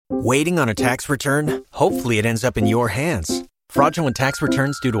Waiting on a tax return? Hopefully it ends up in your hands. Fraudulent tax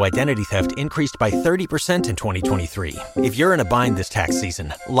returns due to identity theft increased by 30% in 2023. If you're in a bind this tax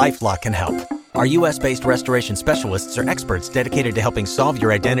season, LifeLock can help. Our U.S.-based restoration specialists are experts dedicated to helping solve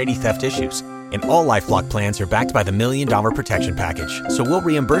your identity theft issues. And all LifeLock plans are backed by the $1 Million Protection Package. So we'll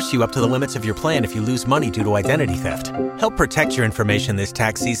reimburse you up to the limits of your plan if you lose money due to identity theft. Help protect your information this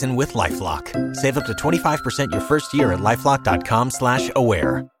tax season with LifeLock. Save up to 25% your first year at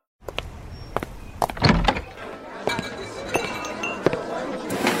LifeLock.com/aware.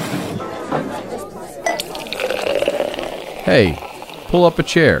 Hey, pull up a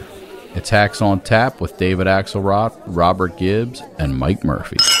chair. It's Hacks on Tap with David Axelrod, Robert Gibbs, and Mike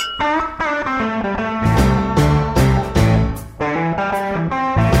Murphy.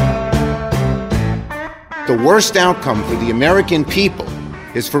 The worst outcome for the American people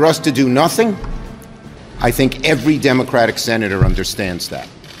is for us to do nothing. I think every Democratic senator understands that.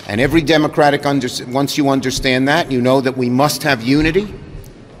 And every Democratic, once you understand that, you know that we must have unity.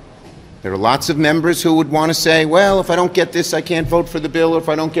 There are lots of members who would want to say, well, if I don't get this, I can't vote for the bill, or if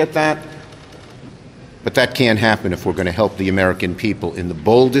I don't get that. But that can't happen if we're going to help the American people in the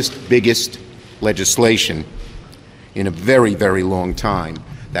boldest, biggest legislation in a very, very long time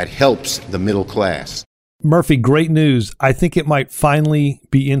that helps the middle class. Murphy, great news. I think it might finally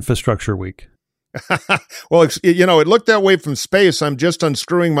be Infrastructure Week. Well, you know, it looked that way from space. I'm just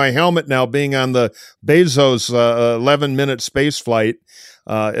unscrewing my helmet now, being on the Bezos 11-minute space flight.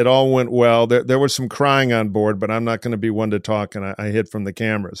 It all went well. There was some crying on board, but I'm not going to be one to talk, and I hid from the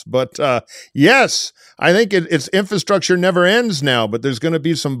cameras. But yes, I think it's infrastructure never ends now, but there's going to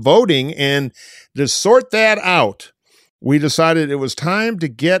be some voting, and to sort that out, we decided it was time to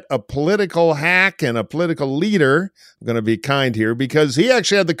get a political hack and a political leader. I'm going to be kind here because he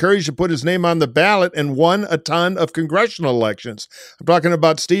actually had the courage to put his name on the ballot and won a ton of congressional elections. I'm talking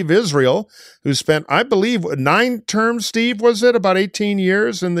about Steve Israel, who spent, I believe, 9 terms, Steve, was it? About 18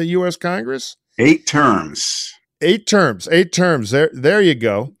 years in the U.S. Congress? 8 terms. 8 terms. 8 terms. There you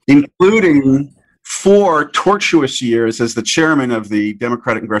go. Including 4 tortuous years as the chairman of the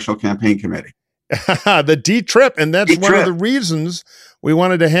Democratic Congressional Campaign Committee. The D-Trip, and that's one of the reasons we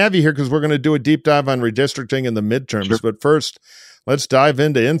wanted to have you here, because we're going to do a deep dive on redistricting and the midterms. Sure. But first, let's dive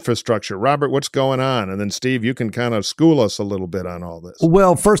into infrastructure. Robert, what's going on? And then Steve, you can kind of school us a little bit on all this.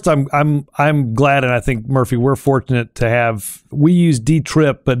 Well, first, I'm glad, and I think, Murphy, we're fortunate to have. We use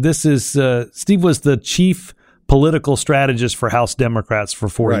D-Trip, but this is Steve was the chief political strategist for House Democrats for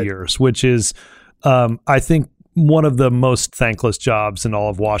 4 years, which is, I think, one of the most thankless jobs in all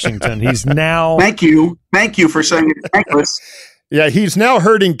of Washington. He's now... Thank you for saying it's thankless. Yeah, he's now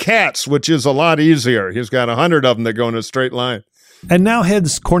herding cats, which is a lot easier. He's got 100 of them that go in a straight line. And now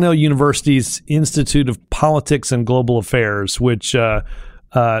heads Cornell University's Institute of Politics and Global Affairs, which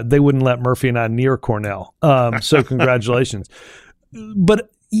they wouldn't let Murphy and I near Cornell. So congratulations. But,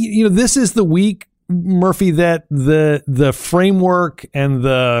 you know, this is the week, Murphy, that the framework and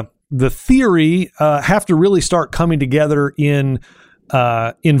the theory have to really start coming together in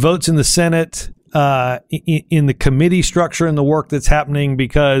votes in the Senate, in the committee structure and the work that's happening,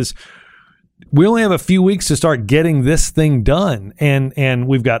 because we only have a few weeks to start getting this thing done. And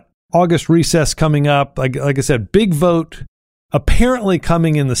we've got August recess coming up. Like I said, big vote apparently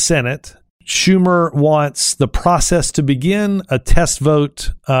coming in the Senate. Schumer wants the process to begin, a test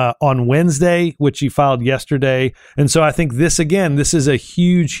vote on Wednesday, which he filed yesterday. And so I think this is a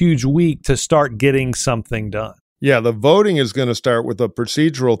huge, huge week to start getting something done. Yeah, the voting is going to start with a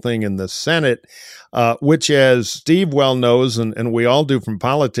procedural thing in the Senate, which, as Steve well knows, and we all do from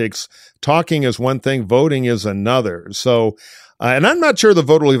politics, talking is one thing, voting is another. So, and I'm not sure the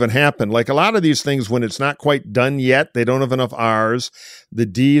vote will even happen. Like a lot of these things, when it's not quite done yet, they don't have enough R's. The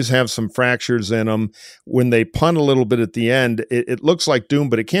D's have some fractures in them. When they punt a little bit at the end, it looks like doom,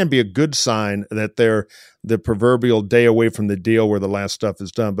 but it can be a good sign that they're the proverbial day away from the deal where the last stuff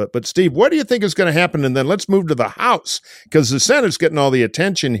is done. But Steve, what do you think is going to happen? And then let's move to the House, because the Senate's getting all the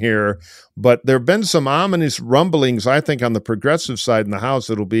attention here. But there have been some ominous rumblings, I think, on the progressive side in the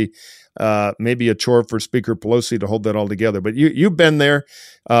House. It'll be maybe a chore for Speaker Pelosi to hold that all together. But you've been there.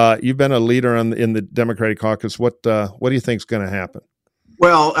 You've been a leader in the Democratic caucus. What do you think is going to happen?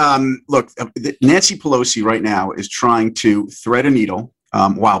 Well, look, Nancy Pelosi right now is trying to thread a needle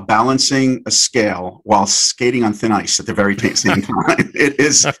while balancing a scale while skating on thin ice at the very same time.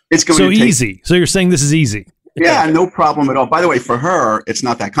 It's going so to take easy. So you're saying this is easy? Yeah, no problem at all. By the way, for her, it's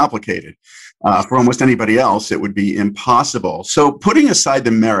not that complicated. For almost anybody else, it would be impossible. So putting aside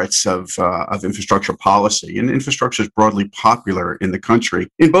the merits of infrastructure policy, and infrastructure is broadly popular in the country,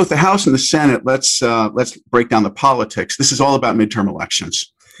 in both the House and the Senate, let's break down the politics. This is all about midterm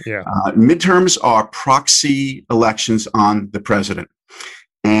elections. Yeah. Midterms are proxy elections on the president.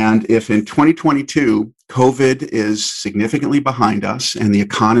 And if in 2022, COVID is significantly behind us and the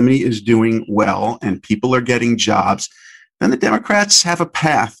economy is doing well and people are getting jobs, then the Democrats have a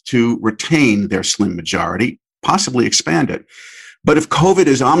path to retain their slim majority, possibly expand it. But if COVID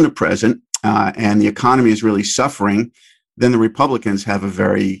is omnipresent and the economy is really suffering, then the Republicans have a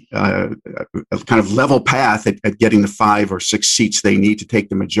very kind of level path at getting the 5 or 6 seats they need to take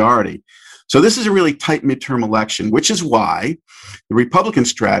the majority. So this is a really tight midterm election, which is why the Republican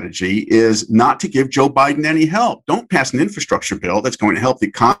strategy is not to give Joe Biden any help. Don't pass an infrastructure bill that's going to help the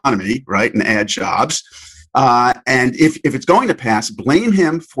economy, right, and add jobs. And if it's going to pass, blame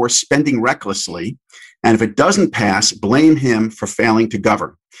him for spending recklessly. And if it doesn't pass, blame him for failing to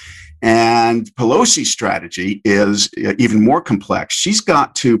govern. And Pelosi's strategy is even more complex. She's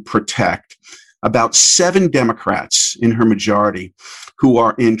got to protect about 7 Democrats in her majority who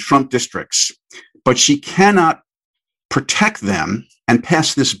are in Trump districts, but she cannot protect them and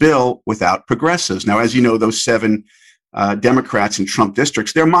pass this bill without progressives. Now, as you know, those 7 Democrats in Trump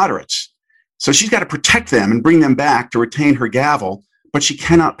districts, they're moderates. So she's got to protect them and bring them back to retain her gavel, but she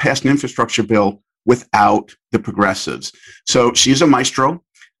cannot pass an infrastructure bill without the progressives. So she's a maestro.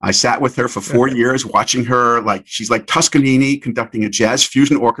 I sat with her for 4 years watching her, she's like Toscanini conducting a jazz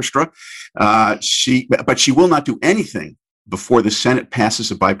fusion orchestra. But she will not do anything before the Senate passes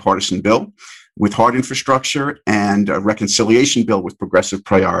a bipartisan bill with hard infrastructure and a reconciliation bill with progressive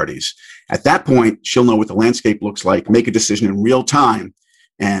priorities. At that point, she'll know what the landscape looks like, make a decision in real time,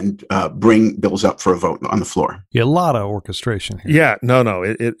 and bring bills up for a vote on the floor. Yeah, a lot of orchestration here. Yeah, no,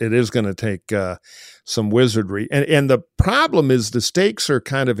 it is going to take some wizardry. And the problem is the stakes are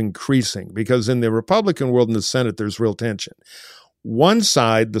kind of increasing because in the Republican world in the Senate, there's real tension. One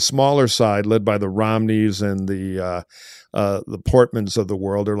side, the smaller side, led by the Romneys and the Portmans of the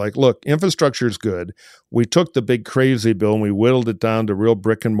world, are like, look, infrastructure is good. We took the big crazy bill and we whittled it down to real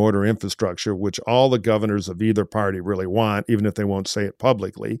brick and mortar infrastructure, which all the governors of either party really want, even if they won't say it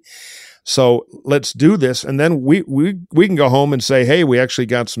publicly. So let's do this. And then we can go home and say, hey, we actually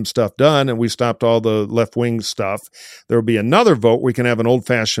got some stuff done and we stopped all the left-wing stuff. There will be another vote. We can have an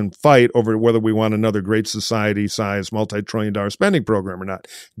old-fashioned fight over whether we want another Great Society-sized multi-trillion-dollar spending program or not.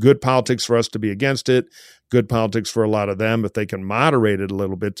 Good politics for us to be against it. Good politics for a lot of them if they can moderate it a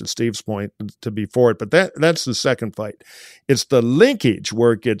little bit, to Steve's point, to be for it. But that's the second fight. It's the linkage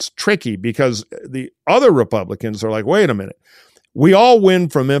where it gets tricky because the other Republicans are like, wait a minute. We all win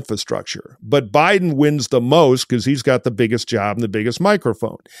from infrastructure, but Biden wins the most because he's got the biggest job and the biggest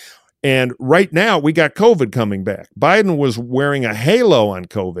microphone. And right now, we got COVID coming back. Biden was wearing a halo on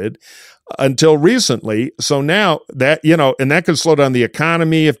COVID until recently. So now that, and that could slow down the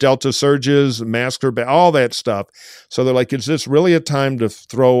economy if Delta surges, masks are back, all that stuff. So they're like, is this really a time to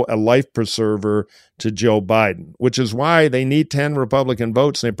throw a life preserver to Joe Biden? Which is why they need 10 Republican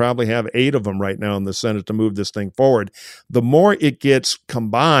votes. And they probably have 8 of them right now in the Senate to move this thing forward. The more it gets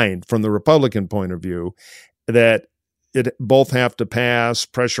combined from the Republican point of view, that it both have to pass,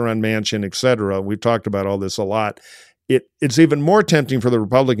 pressure on Manchin, et cetera. We've talked about all this a lot. It's even more tempting for the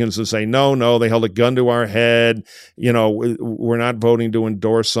Republicans to say, no, they held a gun to our head. We're not voting to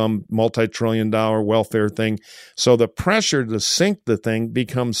endorse some multi-trillion-dollar welfare thing. So the pressure to sink the thing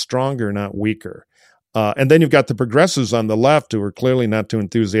becomes stronger, not weaker. And then you've got the progressives on the left who are clearly not too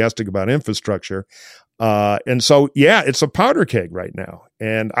enthusiastic about infrastructure. And so, it's a powder keg right now.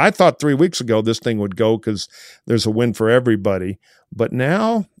 And I thought 3 weeks ago this thing would go because there's a win for everybody. But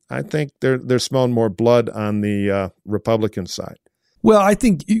now I think they're smelling more blood on the Republican side. Well, I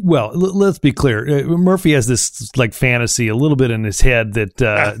think, let's be clear. Murphy has this fantasy a little bit in his head that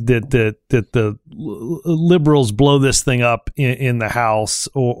the liberals blow this thing up in the House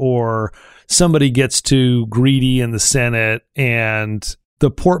or somebody gets too greedy in the Senate and the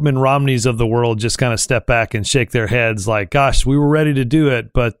Portman Romneys of the world just kind of step back and shake their heads like, gosh, we were ready to do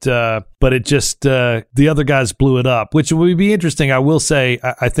it, but it just, the other guys blew it up, which would be interesting. I will say,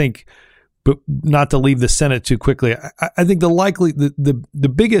 I think, but not to leave the Senate too quickly, I think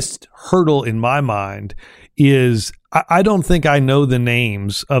the biggest hurdle in my mind is I don't think I know the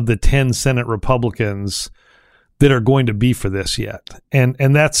names of the 10 Senate Republicans that are going to be for this yet. And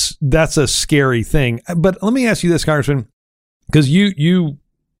that's a scary thing. But let me ask you this, Congressman, because you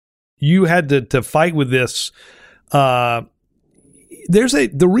had to fight with this. The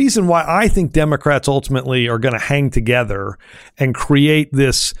reason why I think Democrats ultimately are going to hang together and create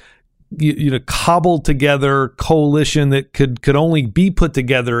this cobbled together coalition that could only be put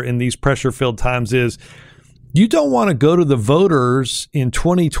together in these pressure-filled times is you don't want to go to the voters in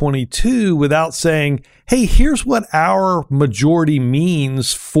 2022 without saying, hey, here's what our majority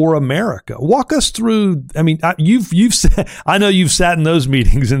means for America. Walk us through. I mean, you've said, I know you've sat in those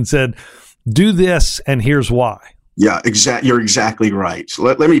meetings and said, do this, and here's why. Yeah, you're exactly right. So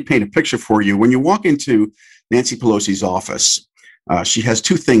let me paint a picture for you. When you walk into Nancy Pelosi's office, she has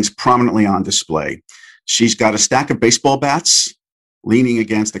two things prominently on display. She's got a stack of baseball bats leaning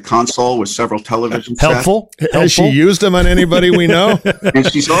against the console with several television sets. Helpful. Has she used them on anybody we know? And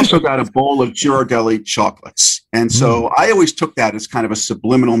she's also got a bowl of Ghirardelli chocolates. And so I always took that as kind of a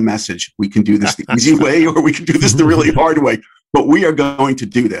subliminal message. We can do this the easy way, or we can do this the really hard way, but we are going to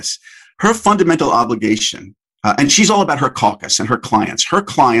do this. Her fundamental obligation, and she's all about her caucus and her clients. Her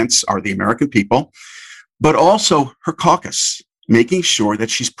clients are the American people, but also her caucus, making sure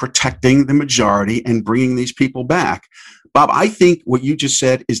that she's protecting the majority and bringing these people back. Bob, I think what you just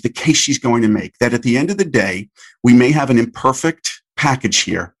said is the case she's going to make, that at the end of the day, we may have an imperfect package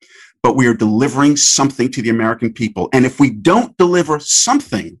here, but we are delivering something to the American people. And if we don't deliver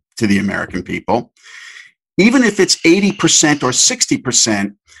something to the American people, even if it's 80% or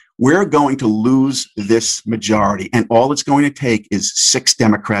 60%, we're going to lose this majority. And all it's going to take is 6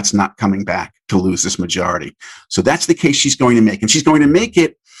 Democrats not coming back to lose this majority. So that's the case she's going to make. And she's going to make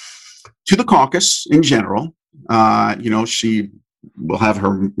it to the caucus in general. She will have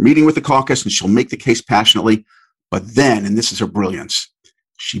her meeting with the caucus and she'll make the case passionately. But then, and this is her brilliance,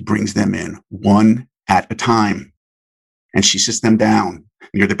 she brings them in one at a time and she sits them down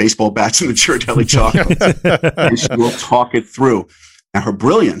near the baseball bats and the Ghirardelli chocolate and she will talk it through. Now, her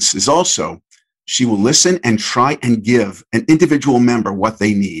brilliance is also she will listen and try and give an individual member what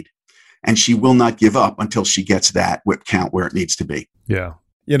they need. And she will not give up until she gets that whip count where it needs to be. Yeah.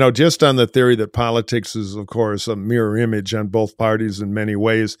 Just on the theory that politics is, of course, a mirror image on both parties in many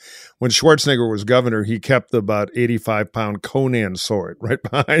ways. When Schwarzenegger was governor, he kept the about 85-pound Conan sword right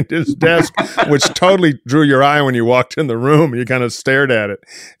behind his desk, which totally drew your eye when you walked in the room. You kind of stared at it,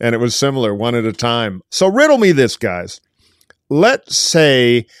 and it was similar, one at a time. So riddle me this, guys. Let's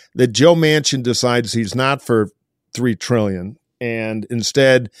say that Joe Manchin decides he's not for $3 trillion and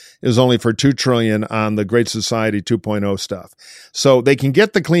instead is only for $2 trillion on the Great Society 2.0 stuff. So they can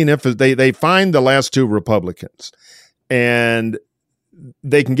get the clean they find the last 2 Republicans and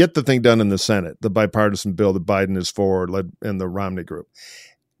they can get the thing done in the Senate, the bipartisan bill that Biden is for, led in the Romney group.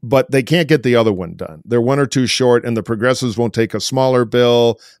 But they can't get the other one done. They're 1 or 2 short, and the progressives won't take a smaller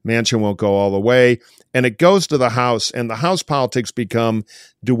bill. Manchin won't go all the way. And it goes to the House, and the House politics become,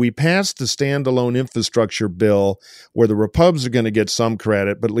 do we pass the standalone infrastructure bill where the Republicans are going to get some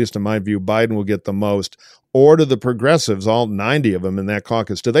credit, but at least in my view, Biden will get the most, or do the progressives, all 90 of them in that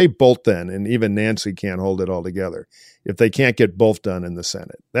caucus, do they bolt then? And even Nancy can't hold it all together if they can't get both done in the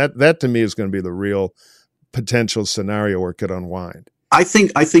Senate. That to me is going to be the real potential scenario where it could unwind. I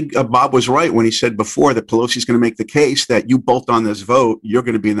think Bob was right when he said before that Pelosi's going to make the case that you bolt on this vote, you're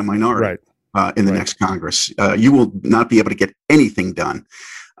going to be in the minority in the next Congress. You will not be able to get anything done.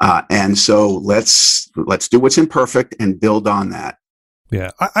 And so let's do what's imperfect and build on that.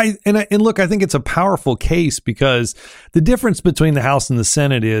 Yeah. And look, I think it's a powerful case because the difference between the House and the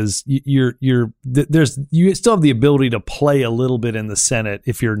Senate is you still have the ability to play a little bit in the Senate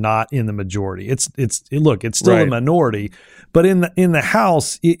if you're not in the majority. It's still a minority, but in the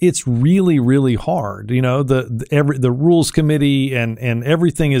House, it's really, really hard. The Rules Committee and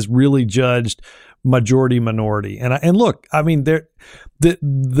everything is really judged majority minority. And look, I mean,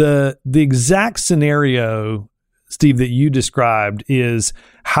 the exact scenario, Steve, that you described is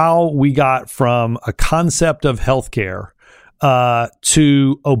how we got from a concept of healthcare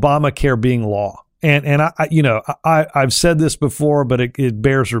to Obamacare being law. And I've said this before, but it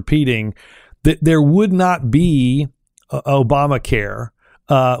bears repeating that there would not be Obamacare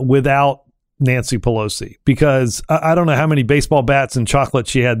without Nancy Pelosi, because I don't know how many baseball bats and chocolate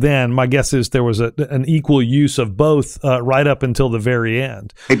she had then. My guess is there was an equal use of both right up until the very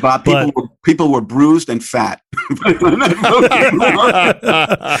end. Hey, Bob, people were bruised and fat.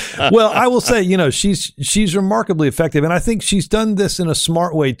 Well, I will say, she's remarkably effective, and I think she's done this in a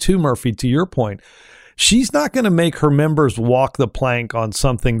smart way too, Murphy, to your point. She's not going to make her members walk the plank on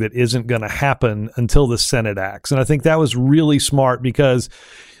something that isn't going to happen until the Senate acts. And I think that was really smart because,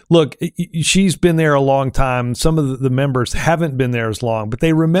 look, she's been there a long time. Some of the members haven't been there as long, but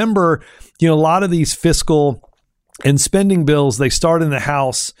they remember, a lot of these fiscal and spending bills, they start in the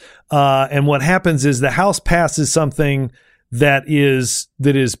House. And what happens is the House passes something that is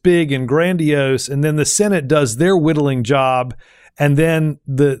big and grandiose, and then the Senate does their whittling job. and then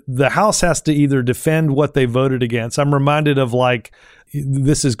the House has to either defend what they voted against. I'm reminded of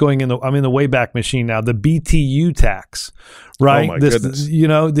this is going I'm in the Wayback Machine now, the BTU tax, right? Oh my goodness.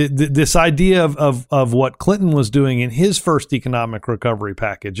 This idea of what Clinton was doing in his first economic recovery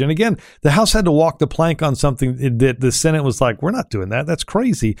package. And again, the House had to walk the plank on something that the Senate was like, we're not doing that. That's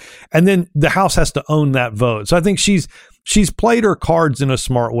crazy. And then the House has to own that vote. So I think she's played her cards in a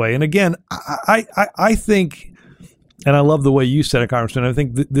smart way. And again, I think, and I love the way you said it, Congressman, I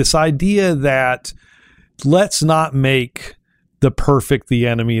think this idea that let's not make the perfect the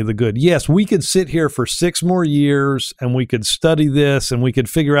enemy of the good. Yes, we could sit here for 6 more years and we could study this and we could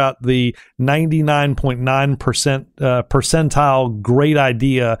figure out the 99.9% percentile great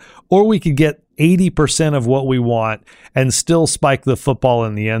idea, or we could get 80% of what we want and still spike the football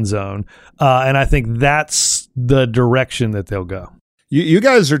in the end zone. And I think that's the direction that they'll go. You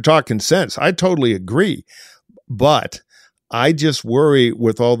guys are talking sense. I totally agree. But I just worry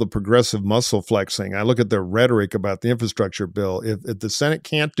with all the progressive muscle flexing. I look at their rhetoric about the infrastructure bill. If the Senate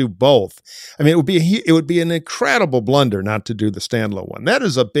can't do both, I mean, it would be an incredible blunder not to do the standalone one. That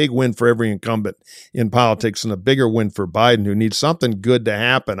is a big win for every incumbent in politics and a bigger win for Biden, who needs something good to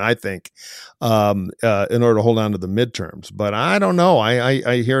happen, I think, in order to hold on to the midterms. But I don't know.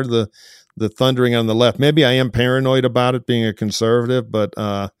 I hear the thundering on the left. Maybe I am paranoid about it being a conservative, but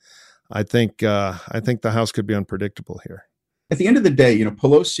I think the House could be unpredictable here. At the end of the day,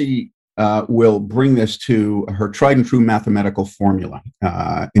 Pelosi will bring this to her tried and true mathematical formula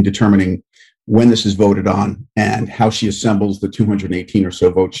in determining when this is voted on and how she assembles the 218 or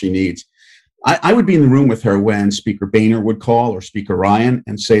so votes she needs. I would be in the room with her when Speaker Boehner would call, or Speaker Ryan,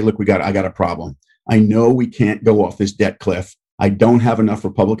 and say, look, I got a problem. I know we can't go off this debt cliff. I don't have enough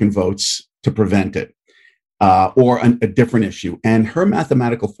Republican votes to prevent it. Or a different issue. And her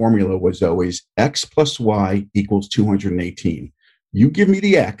mathematical formula was always X plus Y equals 218. You give me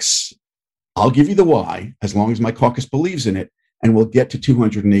the X, I'll give you the Y, as long as my caucus believes in it, and we'll get to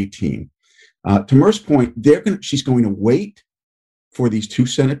 218. To Murph's point, she's going to wait for these 2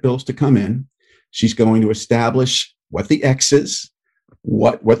 Senate bills to come in. She's going to establish what the X is,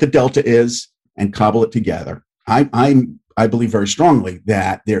 what the delta is, and cobble it together. I believe very strongly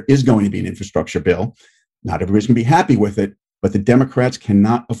that there is going to be an infrastructure bill. Not everybody's going to be happy with it, but the Democrats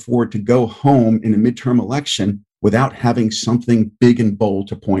cannot afford to go home in a midterm election without having something big and bold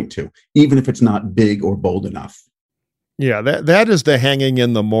to point to, even if it's not big or bold enough. Yeah, that is the hanging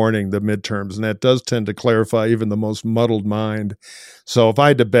in the morning, the midterms, and that does tend to clarify even the most muddled mind. So if I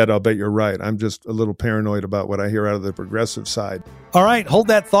had to bet, I'll bet you're right. I'm just a little paranoid about what I hear out of the progressive side. All right, hold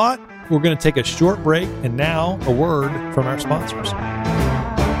that thought. We're going to take a short break, and now a word from our sponsors.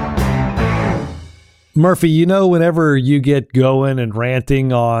 Murphy, whenever you get going and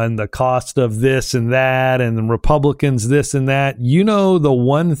ranting on the cost of this and that and the Republicans this and that, the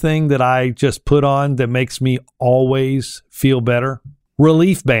one thing that I just put on that makes me always feel better?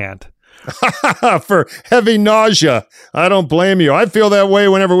 Relief Band. For heavy nausea. I don't blame you. I feel that way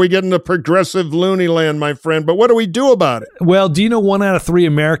whenever we get into progressive loony land, my friend. But what do we do about it? Well, do you know 1 out of 3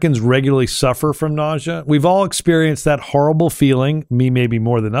 Americans regularly suffer from nausea? We've all experienced that horrible feeling, me maybe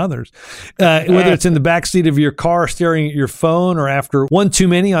more than others, whether it's in the backseat of your car staring at your phone, or after one too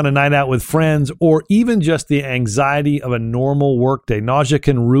many on a night out with friends, or even just the anxiety of a normal workday. Nausea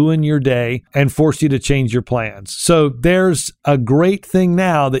can ruin your day and force you to change your plans. So there's a great thing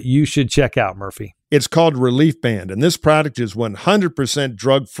now that you should check out, Murphy. It's called Relief Band, and this product is 100%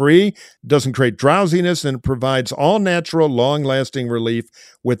 drug-free, doesn't create drowsiness, and provides all-natural, long-lasting relief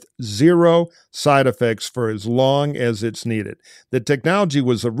with 0 side effects for as long as it's needed. The technology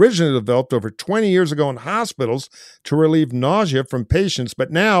was originally developed over 20 years ago in hospitals to relieve nausea from patients,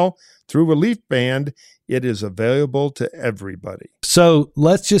 but now, through Relief Band, it is available to everybody. So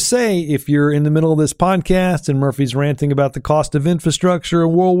let's just say if you're in the middle of this podcast and Murphy's ranting about the cost of infrastructure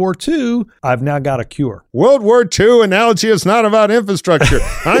in World War II, I've now got a cure. World War II analogy is not about infrastructure.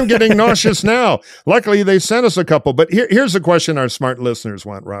 I'm getting nauseous now. Luckily, they sent us a couple. But here's a question our smart listeners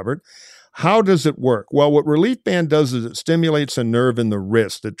want, Robert. How does it work? Well, what Relief Band does is it stimulates a nerve in the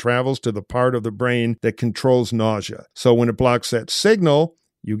wrist that travels to the part of the brain that controls nausea. So when it blocks that signal,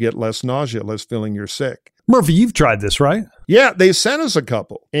 you get less nausea, less feeling you're sick. Murphy, you've tried this, right? Yeah, they sent us a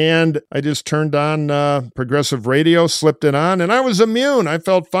couple. And I just turned on progressive radio, slipped it on, and I was immune. I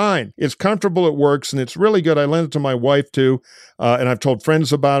felt fine. It's comfortable, it works, and it's really good. I lent it to my wife, too, and I've told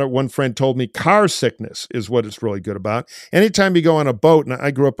friends about it. One friend told me car sickness is what it's really good about. Anytime you go on a boat, and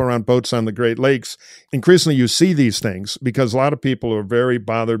I grew up around boats on the Great Lakes, increasingly you see these things because a lot of people are very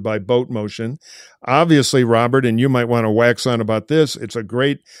bothered by boat motion. Obviously, Robert, and you might want to wax on about this, it's a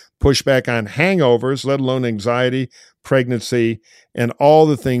great pushback on hangovers, let alone anxiety, pregnancy, and all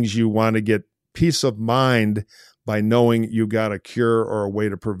the things you want to get peace of mind by knowing you got a cure or a way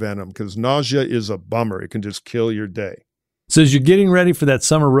to prevent them, because nausea is a bummer. It can just kill your day. So as you're getting ready for that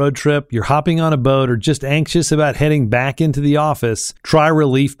summer road trip, you're hopping on a boat, or just anxious about heading back into the office, try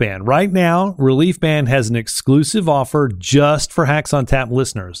Relief Band. Right now, Relief Band has an exclusive offer just for Hacks on Tap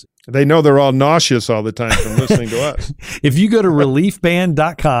listeners. They know they're all nauseous all the time from listening to us. If you go to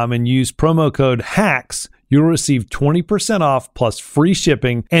reliefband.com and use promo code HACKS, you'll receive 20% off plus free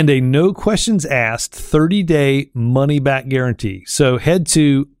shipping and a no questions asked 30-day money-back guarantee. So head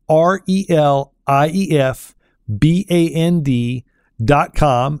to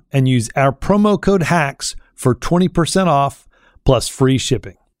reliefband.com and use our promo code HACKS for 20% off plus free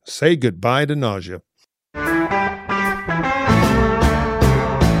shipping. Say goodbye to nausea.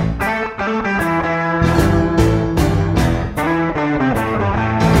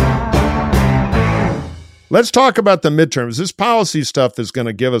 Let's talk about the midterms. This policy stuff is going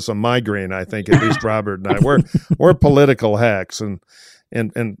to give us a migraine, I think, at least Robert and I. We're political hacks, and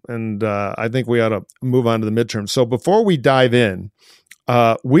I think we ought to move on to the midterms. So before we dive in,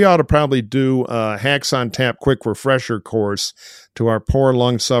 we ought to probably do a Hacks on Tap quick refresher course to our poor,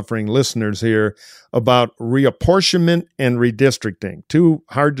 long-suffering listeners here about reapportionment and redistricting, two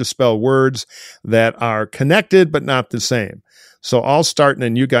hard-to-spell words that are connected but not the same. So I'll start, and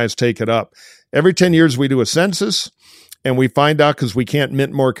then you guys take it up. Every 10 years, we do a census, and we find out, because we can't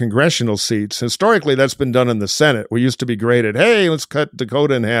mint more congressional seats. Historically, that's been done in the Senate. We used to be great at, hey, let's cut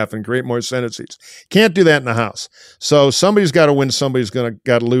Dakota in half and create more Senate seats. Can't do that in the House. So somebody's got to win, somebody's got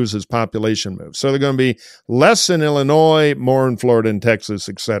to lose as population moves. So they're going to be less in Illinois, more in Florida and Texas,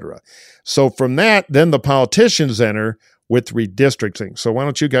 et cetera. So from that, then the politicians enter with redistricting. So why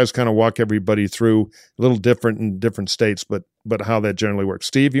don't you guys kind of walk everybody through, a little different in different states, but how that generally works.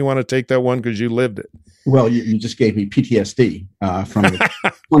 Steve, you want to take that one because you lived it? Well, you just gave me PTSD from the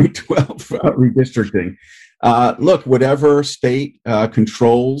 2012 redistricting. Look, whatever state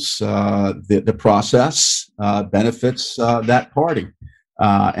controls the process benefits that party.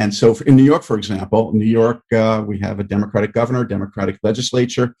 And so in New York, for example, New York, we have a Democratic governor, Democratic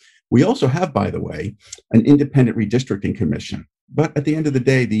legislature. We also have, by the way, an independent redistricting commission. But at the end of the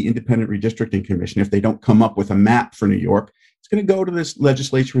day, the independent redistricting commission, if they don't come up with a map for New York, it's going to go to this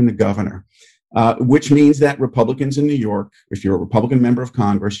legislature and the governor, which means that Republicans in New York, if you're a Republican member of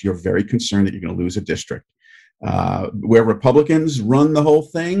Congress, you're very concerned that you're going to lose a district. Where Republicans run the whole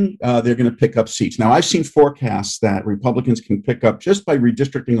thing, they're going to pick up seats. Now, I've seen forecasts that Republicans can pick up, just by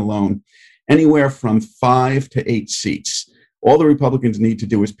redistricting alone, anywhere from 5 to 8 seats. All the Republicans need to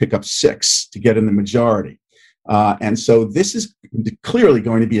do is pick up 6 to get in the majority. And so this is clearly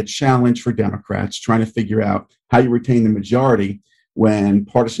going to be a challenge for Democrats, trying to figure out how you retain the majority when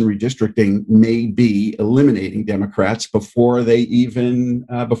partisan redistricting may be eliminating Democrats before there's even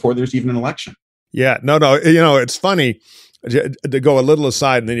an election. Yeah, no, it's funny to go a little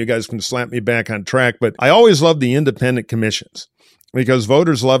aside, and then you guys can slap me back on track. But I always love the independent commissions, because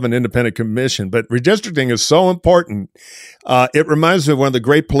voters love an independent commission. But redistricting is so important. It reminds me of one of the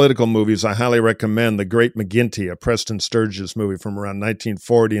great political movies I highly recommend, The Great McGinty, a Preston Sturges movie from around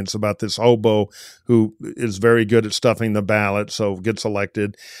 1940. And it's about this hobo who is very good at stuffing the ballot, so gets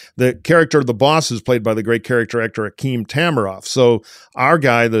elected. The character of the boss is played by the great character actor Akeem Tamaroff. So our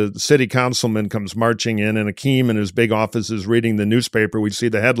guy, the city councilman, comes marching in, and Akeem in his big office is reading the newspaper. We see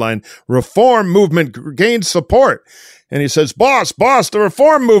the headline, "Reform Movement Gains Support." And he says, boss, the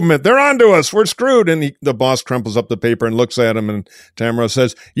reform movement, they're onto us. We're screwed. And the boss crumples up the paper and looks at him, and Tamara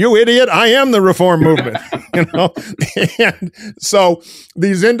says, "You idiot, I am the reform movement." And so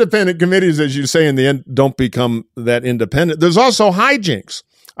these independent committees, as you say, in the end, don't become that independent. There's also hijinks.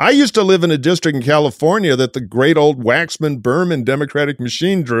 I used to live in a district in California that the great old Waxman Berman Democratic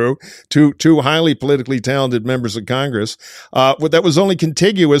machine drew, two highly politically talented members of Congress, that was only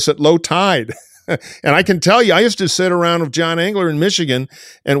contiguous at low tide. And I can tell you, I used to sit around with John Engler in Michigan,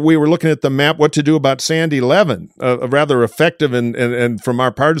 and we were looking at the map, what to do about Sandy Levin, a rather effective and from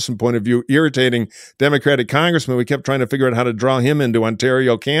our partisan point of view, irritating Democratic congressman. We kept trying to figure out how to draw him into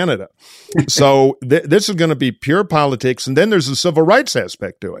Ontario, Canada. So this is going to be pure politics. And then there's a civil rights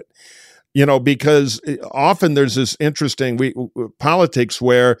aspect to it, because often there's this interesting politics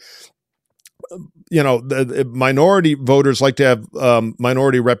where the minority voters like to have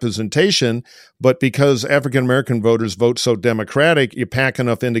minority representation, but because African-American voters vote so Democratic, you pack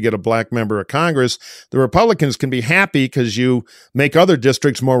enough in to get a black member of Congress. The Republicans can be happy because you make other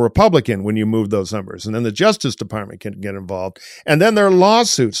districts more Republican when you move those numbers. And then the Justice Department can get involved. And then there are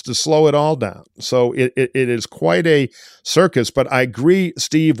lawsuits to slow it all down. So it is quite a circus. But I agree,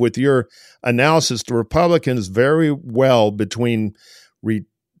 Steve, with your analysis. The Republicans very well between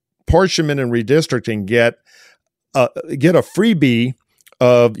apportionment and redistricting get a freebie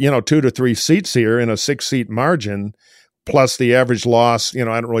of 2 to 3 seats here in a 6-seat margin, plus the average loss. I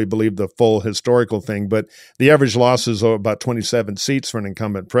don't really believe the full historical thing, but the average loss is about 27 seats for an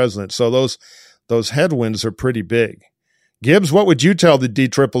incumbent president. So those headwinds are pretty big. Gibbs, what would you tell the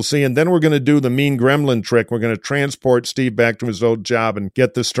DCCC? And then we're going to do the mean gremlin trick. We're going to transport Steve back to his old job and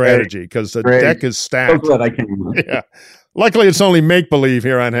get the strategy because the deck is stacked. So glad I came. Yeah. Luckily, it's only make-believe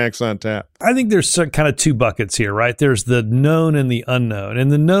here on Hacks on Tap. I think there's kind of 2 buckets here, right? There's the known and the unknown.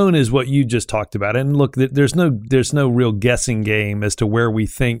 And the known is what you just talked about. And look, there's no real guessing game as to where we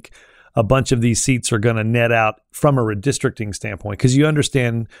think a bunch of these seats are going to net out from a redistricting standpoint. Because you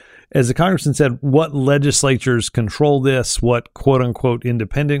understand, as the congressman said, what legislatures control this, what quote-unquote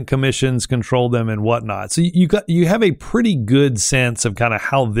independent commissions control them, and whatnot. So you have a pretty good sense of kind of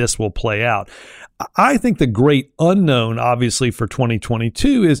how this will play out. I think the great unknown, obviously, for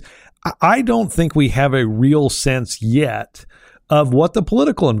 2022 is I don't think we have a real sense yet of what the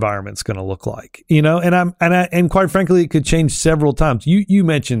political environment's going to look like, and quite frankly, it could change several times. You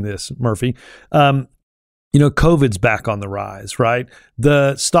mentioned this, Murphy. COVID's back on the rise, right?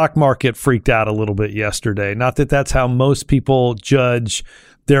 The stock market freaked out a little bit yesterday. Not that that's how most people judge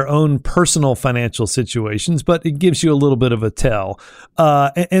their own personal financial situations, but it gives you a little bit of a tell.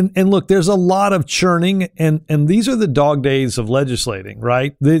 And look, there's a lot of churning, and these are the dog days of legislating,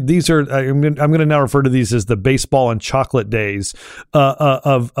 right? These are, I'm going to now refer to these as the baseball and chocolate days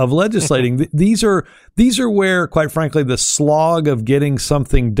of legislating. These are where, quite frankly, the slog of getting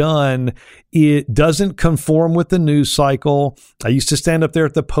something done, it doesn't conform with the news cycle. I used to stand up there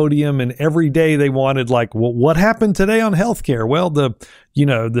at the podium, and every day they wanted, like, well, what happened today on healthcare? Well, the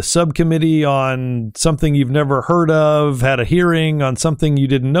subcommittee on something you've never heard of had a hearing on something you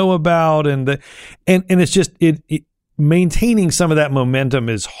didn't know about, and it's just it maintaining some of that momentum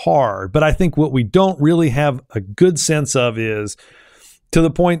is hard. But I think what we don't really have a good sense of is, to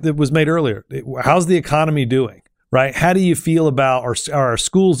the point that was made earlier, how's the economy doing, right? How do you feel about are our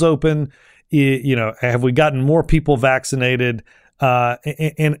schools open? Have we gotten more people vaccinated?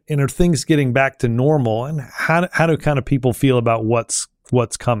 And are things getting back to normal? And how do kind of people feel about what's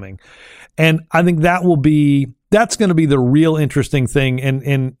coming? And I think that's going to be the real interesting thing.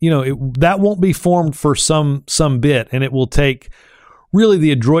 And that won't be formed for some bit, and it will take really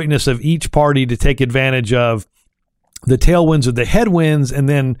the adroitness of each party to take advantage of the tailwinds or the headwinds, and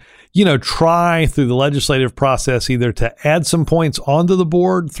then, try through the legislative process either to add some points onto the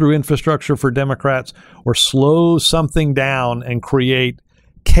board through infrastructure for Democrats, or slow something down and create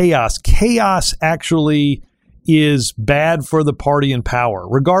chaos. Chaos actually is bad for the party in power,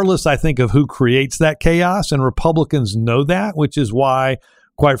 regardless, I think, of who creates that chaos. And Republicans know that, which is why,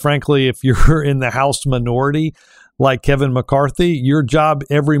 quite frankly, if you're in the House minority like Kevin McCarthy, your job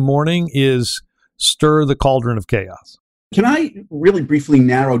every morning is stir the cauldron of chaos. Can I really briefly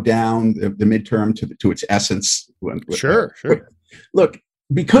narrow down the midterm to its essence? Sure. Look,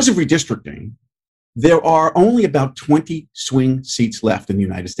 because of redistricting, there are only about 20 swing seats left in the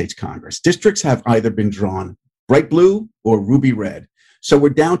United States Congress. Districts have either been drawn bright blue or ruby red. So we're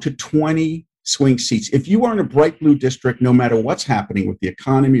down to 20 swing seats. If you are in a bright blue district, no matter what's happening with the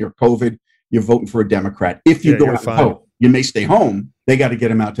economy or COVID, you're voting for a Democrat. If you go out and vote, you may stay home. They got to get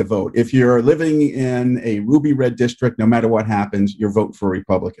them out to vote. If you're living in a ruby red district, no matter what happens, you're voting for a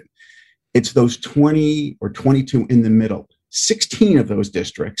Republican. It's those 20 or 22 in the middle. 16 of those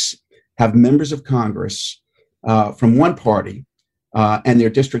districts have members of Congress from one party, and their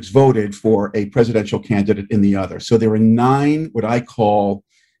districts voted for a presidential candidate in the other. So there are 9 what I call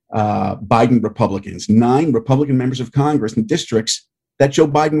Biden Republicans, 9 Republican members of Congress in districts that Joe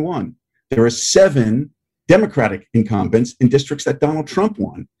Biden won. There are 7 Democratic incumbents in districts that Donald Trump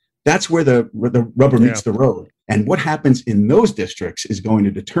won. That's where the rubber meets the road. And what happens in those districts is going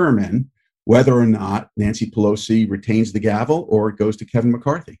to determine whether or not Nancy Pelosi retains the gavel or it goes to Kevin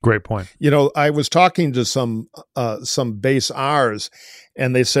McCarthy. Great point. I was talking to some base R's,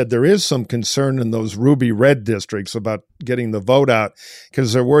 And they said there is some concern in those ruby red districts about getting the vote out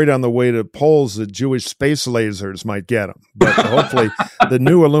because they're worried on the way to polls that Jewish space lasers might get them. But hopefully the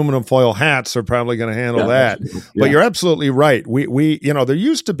new aluminum foil hats are probably going to handle that. Yeah. But you're absolutely right. We there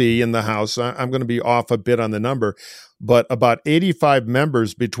used to be in the House, I'm going to be off a bit on the number, but about 85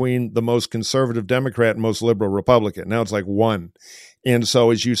 members between the most conservative Democrat and most liberal Republican. Now it's like one. And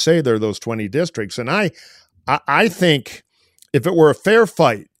so, as you say, there are those 20 districts. And I think if it were a fair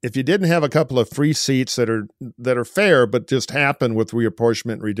fight, if you didn't have a couple of free seats that are fair but just happen with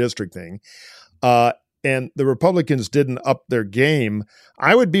reapportionment and redistricting, and the Republicans didn't up their game,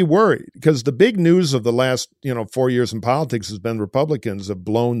 I would be worried because the big news of the last 4 years in politics has been Republicans have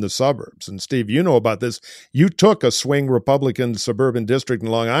blown the suburbs. And Steve, you know about this. You took a swing Republican suburban district in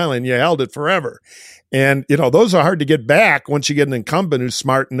Long Island, you held it forever. And those are hard to get back once you get an incumbent who's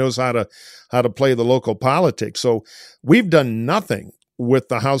smart and knows how to play the local politics. So we've done nothing with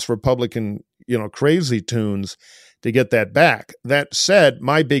the House Republican, crazy tunes to get that back. That said,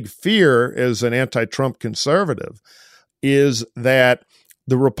 my big fear as an anti-Trump conservative is that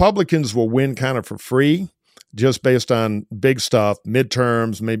the Republicans will win kind of for free, just based on big stuff,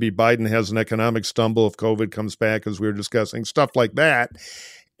 midterms, maybe Biden has an economic stumble if COVID comes back, as we were discussing, stuff like that.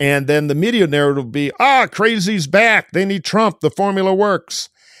 And then the media narrative will be, crazy's back. They need Trump. The formula works.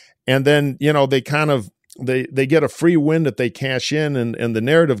 And then, they kind of, they get a free win that they cash in and the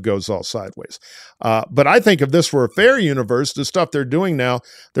narrative goes all sideways. But I think if this were a fair universe, the stuff they're doing now,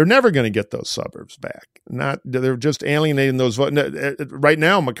 they're never going to get those suburbs back. They're just alienating those votes. Right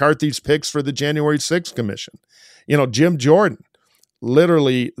now, McCarthy's picks for the January 6th commission. Jim Jordan,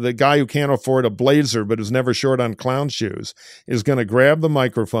 literally the guy who can't afford a blazer but is never short on clown shoes, is going to grab the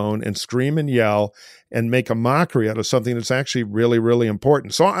microphone and scream and yell and make a mockery out of something that's actually really, really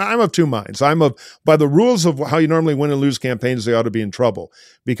important. So I'm of two minds. By the rules of how you normally win and lose campaigns, they ought to be in trouble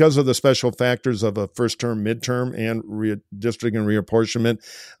because of the special factors of a first term, midterm, and redistricting and reapportionment.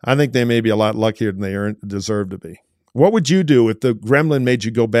 I think they may be a lot luckier than they deserve to be. What would you do if the gremlin made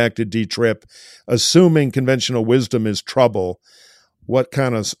you go back to D-Trip, assuming conventional wisdom is trouble? What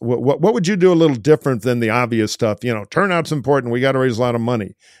would you do a little different than the obvious stuff? Turnout's important. We got to raise a lot of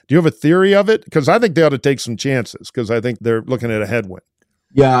money. Do you have a theory of it? Because I think they ought to take some chances because I think they're looking at a headwind.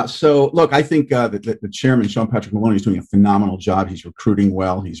 Yeah. So look, I think that the chairman, Sean Patrick Maloney, is doing a phenomenal job. He's recruiting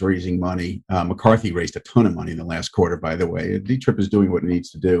well. He's raising money. McCarthy raised a ton of money in the last quarter, by the way. D-Trip is doing what it needs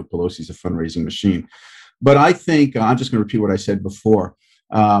to do. Pelosi's a fundraising machine. But I think, I'm just going to repeat what I said before.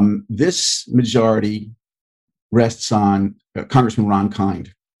 This majority rests on Congressman Ron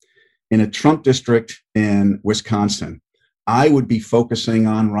Kind. In a Trump district in Wisconsin, I would be focusing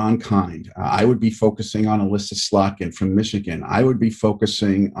on Ron Kind. I would be focusing on Alyssa Slotkin from Michigan. I would be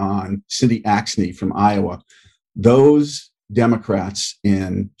focusing on Cindy Axne from Iowa. Those Democrats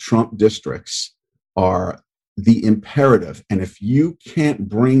in Trump districts are the imperative. And if you can't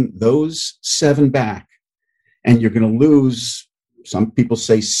bring those 7 back, and you're going to lose, some people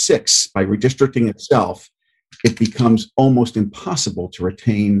say 6 by redistricting itself, it becomes almost impossible to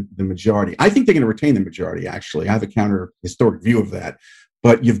retain the majority. I think they're going to retain the majority, actually. I have a counter historic view of that.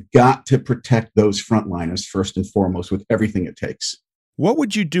 But you've got to protect those frontliners first and foremost with everything it takes. What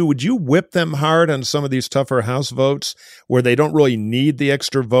would you do? Would you whip them hard on some of these tougher House votes where they don't really need the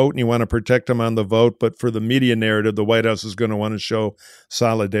extra vote and you want to protect them on the vote, but for the media narrative, the White House is going to want to show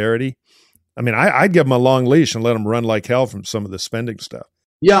solidarity? I mean, I'd give them a long leash and let them run like hell from some of the spending stuff.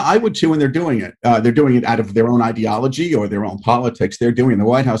 Yeah, I would too, and they're doing it. They're doing it out of their own ideology or their own politics. They're doing it. The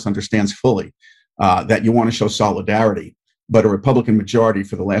White House understands fully that you want to show solidarity, but a Republican majority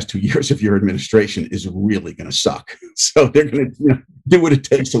for the last 2 years of your administration is really going to suck. So they're going to do what it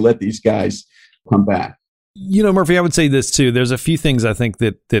takes to let these guys come back. Murphy, I would say this too. There's a few things I think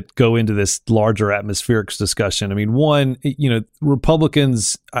that go into this larger atmospheric discussion. I mean, one,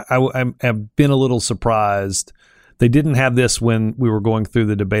 Republicans, I have been a little surprised. They didn't have this when we were going through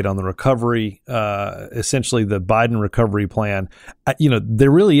the debate on the recovery, essentially the Biden recovery plan. There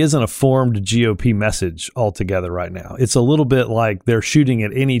really isn't a formed GOP message altogether right now. It's a little bit like they're shooting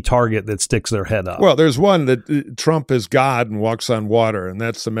at any target that sticks their head up. Well, there's one that Trump is God and walks on water, and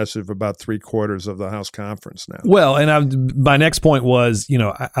that's the message of about 3/4 of the House conference now. Well, and my next point was,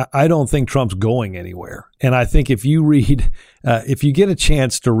 I don't think Trump's going anywhere. And I think if you read, if you get a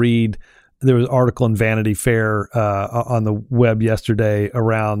chance to read, there was an article in Vanity Fair on the web yesterday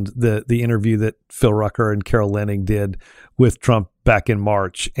around the interview that Phil Rucker and Carol Leonnig did with Trump back in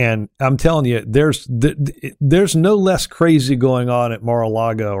March. And I'm telling you, there's no less crazy going on at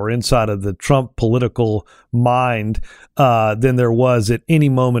Mar-a-Lago or inside of the Trump political mind than there was at any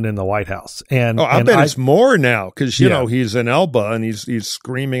moment in the White House. And I bet it's more now because, you know, he's in Elba and he's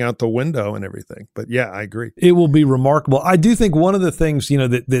screaming out the window and everything. But yeah, I agree. It will be remarkable. I do think one of the things, you know,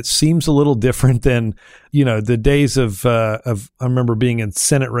 that seems a little different than, you know, the days of I remember being in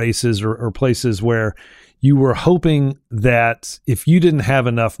Senate races or places where you were hoping that if you didn't have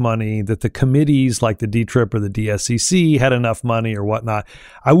enough money, that the committees like the D-TRIP or the DSCC had enough money or whatnot.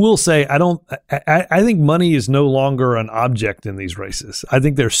 I will say, I think money is no longer an object in these races. I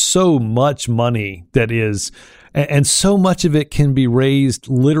think there's so much money that is, and so much of it can be raised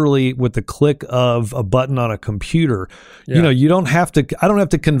literally with the click of a button on a computer. Yeah. You know, I don't have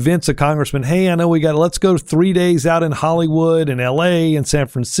to convince a congressman, hey, I know let's go 3 days out in Hollywood and LA and San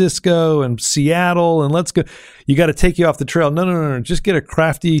Francisco and Seattle and let's go. You got to take you off the trail. No. Just get a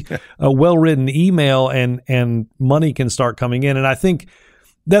crafty, well-written email and money can start coming in. And I think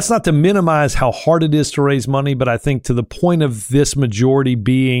that's not to minimize how hard it is to raise money, but I think to the point of this majority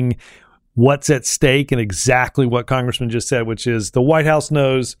being what's at stake and exactly what Congressman just said, which is the White House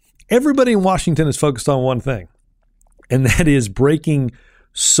knows everybody in Washington is focused on one thing, and that is breaking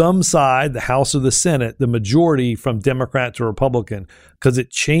some side, the House or the Senate, the majority from Democrat to Republican, because it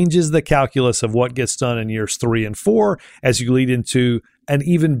changes the calculus of what gets done in years 3 and 4 as you lead into an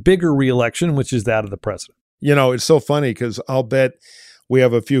even bigger reelection, which is that of the president. You know, it's so funny because I'll bet we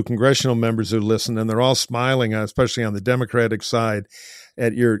have a few congressional members who listen and they're all smiling, especially on the Democratic side,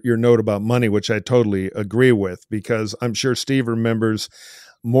 at your note about money, which I totally agree with, because I'm sure Steve remembers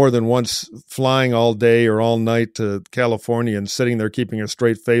more than once flying all day or all night to California and sitting there keeping a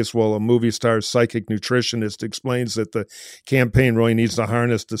straight face while a movie star's psychic nutritionist explains that the campaign really needs to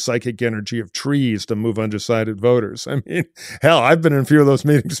harness the psychic energy of trees to move undecided voters. I mean, hell, I've been in a few of those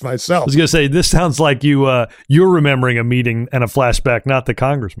meetings myself. I was going to say, this sounds like you're remembering a meeting and a flashback, not the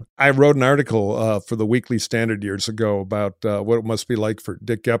congressman. I wrote an article for the Weekly Standard years ago about what it must be like for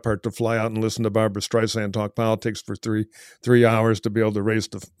Dick Gephardt to fly out and listen to Barbara Streisand talk politics for three hours to be able to raise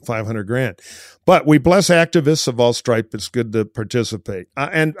to $500,000. But we bless activists of all stripes. It's good to participate.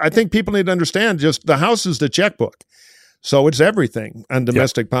 And I think people need to understand just the House is the checkbook. So it's everything on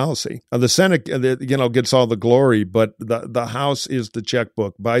domestic policy. The Senate, gets all the glory, but the House is the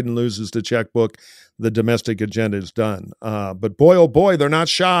checkbook. Biden loses the checkbook. The domestic agenda is done. But boy, oh boy, they're not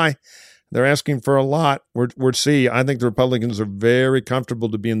shy. They're asking for a lot. We're see. I think the Republicans are very comfortable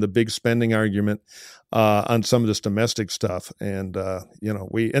to be in the big spending argument on some of this domestic stuff. And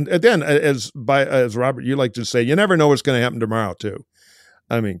then as Robert, you like to say, you never know what's going to happen tomorrow too.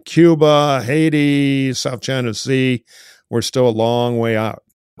 I mean, Cuba, Haiti, South China Sea, we're still a long way out.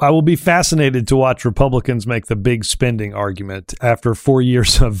 I will be fascinated to watch Republicans make the big spending argument after 4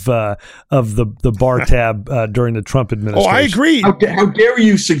 years of the bar tab during the Trump administration. Oh, I agree. How dare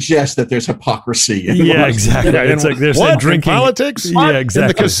you suggest that there's hypocrisy? Yeah, exactly. Yeah, it's like there's drinking, politics. Yeah, exactly. In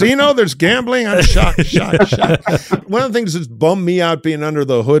the casino, there's gambling. I'm shocked. One of the things that's bummed me out being under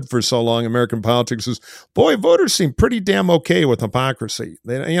the hood for so long, American politics, is boy, voters seem pretty damn okay with hypocrisy.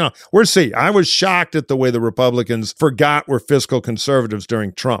 We'll see. I was shocked at the way the Republicans forgot we're fiscal conservatives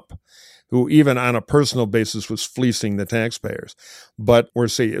during Trump, who even on a personal basis was fleecing the taxpayers. But we're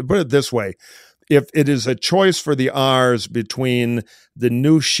seeing, put it this way, if it is a choice for the R's between the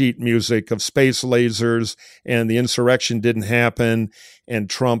new sheet music of space lasers and the insurrection didn't happen and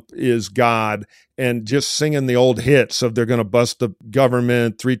Trump is God, and just singing the old hits of they're going to bust the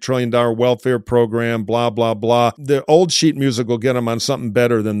government, $3 trillion welfare program, blah, blah, blah. The old sheet music will get them on something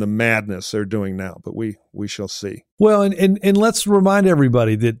better than the madness they're doing now, but we shall see. Well, and let's remind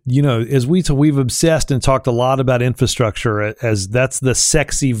everybody that, as we've obsessed and talked a lot about infrastructure as that's the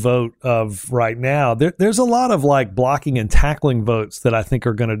sexy vote of right now. There's a lot of like blocking and tackling votes that I think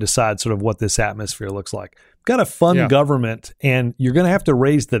are going to decide sort of what this atmosphere looks like. Got to fund government, and you're going to have to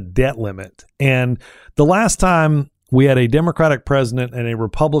raise the debt limit. And the last time we had a Democratic president and a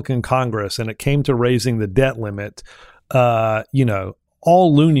Republican Congress, and it came to raising the debt limit, all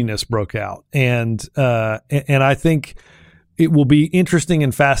looniness broke out. And I think it will be interesting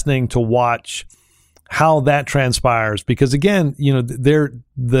and fascinating to watch how that transpires, because again, they're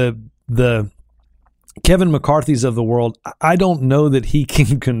the Kevin McCarthy's of the world. I don't know that he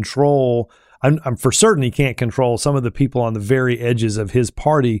can control. I'm for certain he can't control some of the people on the very edges of his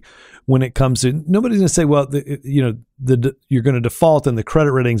party when it comes to. Nobody's going to say, well, you're going to default in the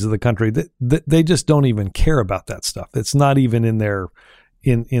credit ratings of the country. They just don't even care about that stuff. It's not even in their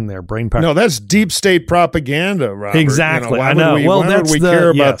in their brain power. No, that's deep state propaganda, Robert. Exactly. Why would we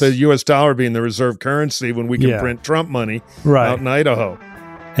care about the U.S. dollar being the reserve currency when we can print Trump money out in Idaho?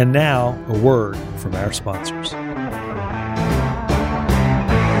 And now, a word from our sponsors.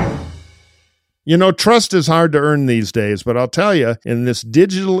 You know, trust is hard to earn these days, but I'll tell you, in this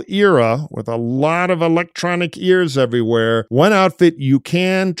digital era with a lot of electronic ears everywhere, one outfit you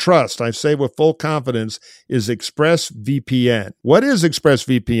can trust, I say with full confidence, is ExpressVPN. What is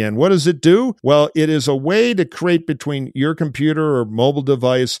ExpressVPN? What does it do? Well, it is a way to create between your computer or mobile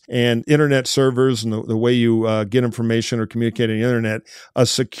device and internet servers and the way you get information or communicate on the internet, a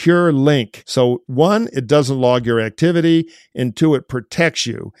secure link. So one, it doesn't log your activity, and two, it protects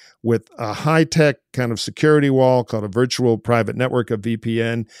you with a high-tech kind of security wall called a virtual private network of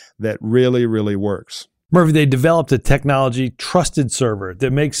VPN that really, really works. Murphy, they developed a technology trusted server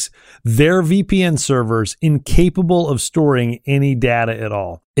that makes their VPN servers incapable of storing any data at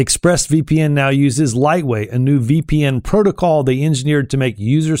all. ExpressVPN now uses Lightweight, a new VPN protocol they engineered to make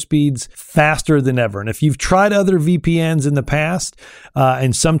user speeds faster than ever. And if you've tried other VPNs in the past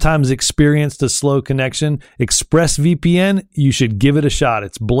and sometimes experienced a slow connection, ExpressVPN, you should give it a shot.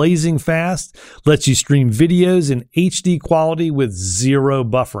 It's blazing fast, lets you stream videos in HD quality with zero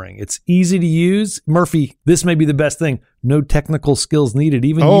buffering. It's easy to use. Murphy, this may be the best thing. No technical skills needed.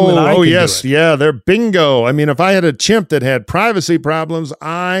 Even you and I can do it. Yeah, they're bingo. I mean, if I had a chimp that had privacy problems,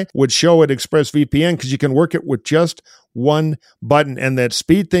 I would show it ExpressVPN because you can work it with just one button. And that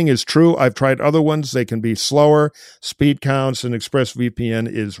speed thing is true. I've tried other ones. They can be slower. Speed counts, and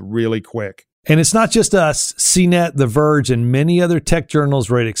ExpressVPN is really quick. And it's not just us. CNET, The Verge, and many other tech journals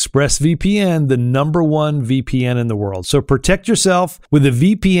rate ExpressVPN the /1 VPN in the world. So protect yourself with a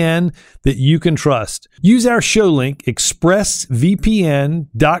VPN that you can trust. Use our show link,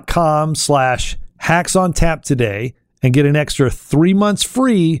 expressvpn.com/hacksontap today and get an extra 3 months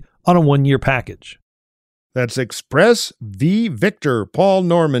free on a 1-year package. That's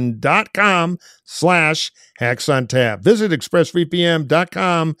expressvvictorpaulnorman.com/hacksontap. Visit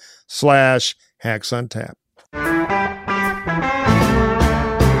expressvpn.com/hacksontap.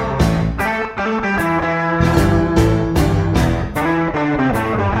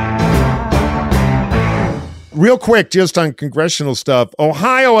 Real quick, just on congressional stuff,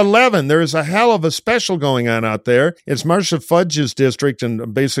 Ohio 11, there is a hell of a special going on out there. It's Marcia Fudge's district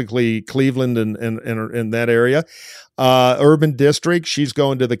and basically Cleveland and that area. Urban district, she's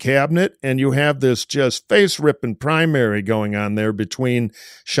going to the cabinet, and you have this just face-ripping primary going on there between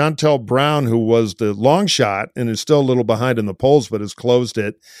Chantel Brown, who was the long shot and is still a little behind in the polls but has closed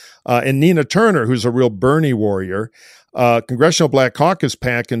it, and Nina Turner, who's a real Bernie warrior. Congressional Black Caucus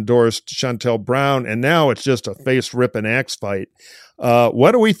PAC endorsed Chantel Brown, and now it's just a face-ripping axe fight.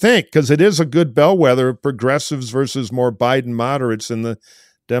 What do we think? Because it is a good bellwether of progressives versus more Biden moderates in the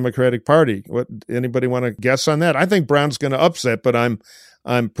Democratic Party. What, anybody want to guess on that? I think Brown's going to upset, but I'm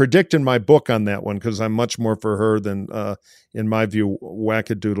predicting my book on that one because I'm much more for her than, in my view,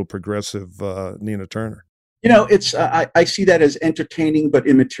 wackadoodle progressive Nina Turner. You know, it's I see that as entertaining but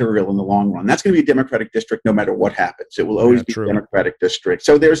immaterial in the long run. That's going to be a Democratic district no matter what happens. It will always be a Democratic district.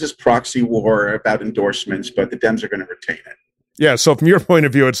 So there's this proxy war about endorsements, but the Dems are going to retain it. Yeah. So from your point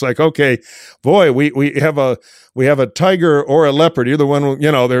of view, it's like, okay, boy, we have a tiger or a leopard. Either one,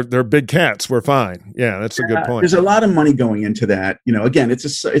 you know, they're big cats. We're fine. Yeah, that's a good point. There's a lot of money going into that. You know, again,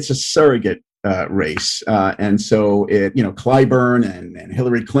 it's a surrogate race. And so Clyburn and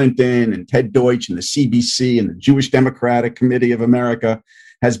Hillary Clinton and Ted Deutsch and the CBC and the Jewish Democratic Committee of America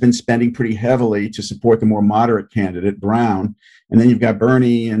has been spending pretty heavily to support the more moderate candidate, Brown. And then you've got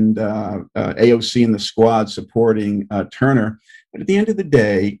Bernie and AOC and the squad supporting Turner. But at the end of the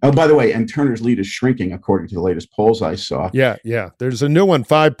day, oh, by the way, and Turner's lead is shrinking according to the latest polls I saw. Yeah. There's a new one,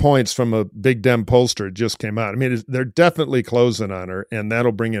 5 points from a big Dem pollster. It just came out. I mean, they're definitely closing on her, and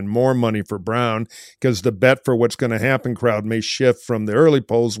that'll bring in more money for Brown because the bet for what's going to happen crowd may shift from the early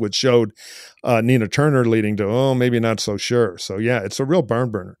polls, which showed Nina Turner leading to, maybe not so sure. So, yeah, it's a real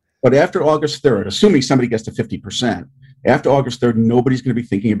barn burner. But after August 3rd, assuming somebody gets to 50%, after August 3rd, nobody's going to be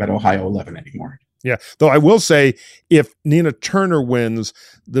thinking about Ohio 11 anymore. Yeah, though I will say if Nina Turner wins,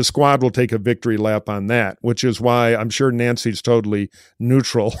 the squad will take a victory lap on that, which is why I'm sure Nancy's totally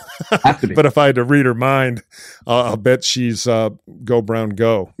neutral. But if I had to read her mind, I'll bet she's go Brown,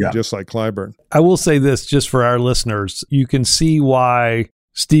 go, just like Clyburn. I will say this just for our listeners. You can see why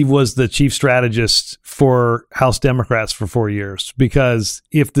Steve was the chief strategist for House Democrats for 4 years, because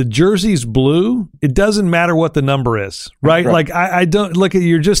if the jersey's blue, it doesn't matter what the number is, right? Like I don't look at,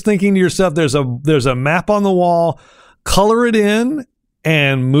 you're just thinking to yourself, there's a map on the wall, color it in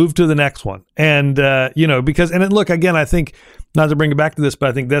and move to the next one. And, look, again, I think, not to bring it back to this, but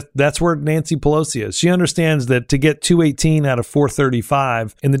I think that's where Nancy Pelosi is. She understands that to get 218 out of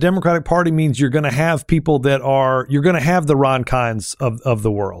 435 in the Democratic Party means you're going to have people you're going to have the Ron Kinds of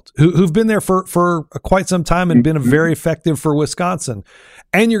the world who've been there for quite some time and been very effective for Wisconsin.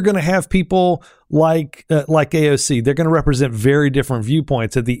 And you're going to have people like AOC. They're going to represent very different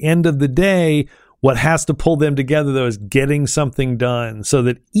viewpoints. At the end of the day, what has to pull them together, though, is getting something done so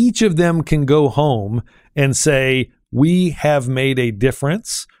that each of them can go home and say, we have made a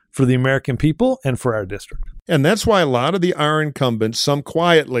difference for the American people and for our district. And that's why a lot of our incumbents, some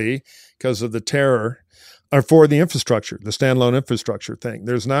quietly because of the terror, are for the infrastructure, the standalone infrastructure thing.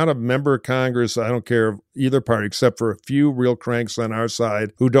 There's not a member of Congress, I don't care of either party, except for a few real cranks on our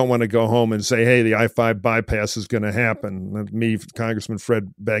side who don't want to go home and say, hey, the I-5 bypass is going to happen. Me, Congressman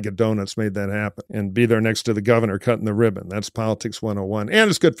Fred Bag of Donuts, made that happen. And be there next to the governor cutting the ribbon. That's politics 101. And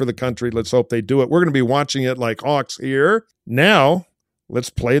it's good for the country. Let's hope they do it. We're going to be watching it like hawks here. Now, let's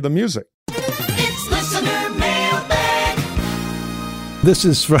play the music. This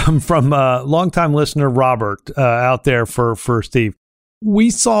is from longtime listener Robert out there for Steve. We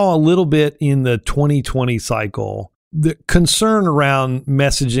saw a little bit in the 2020 cycle the concern around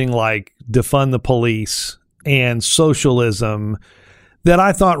messaging like defund the police and socialism that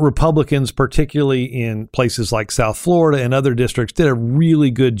I thought Republicans, particularly in places like South Florida and other districts, did a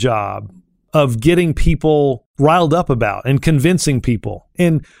really good job of getting people riled up about and convincing people.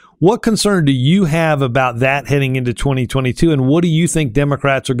 And what concern do you have about that heading into 2022? And what do you think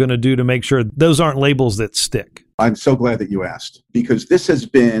Democrats are going to do to make sure those aren't labels that stick? I'm so glad that you asked, because this has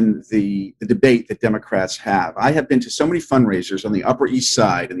been the debate that Democrats have. I have been to so many fundraisers on the Upper East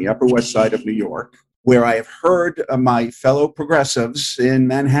Side and the Upper West Side of New York, where I have heard my fellow progressives in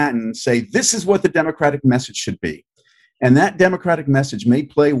Manhattan say, this is what the Democratic message should be. And that Democratic message may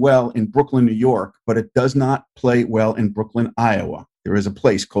play well in Brooklyn, New York, but it does not play well in Brooklyn, Iowa. There is a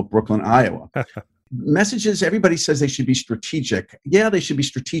place called Brooklyn, Iowa. Messages, everybody says they should be strategic. Yeah, they should be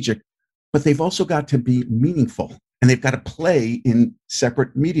strategic, but they've also got to be meaningful, and they've got to play in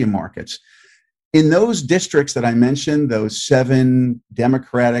separate media markets. In those districts that I mentioned, those 7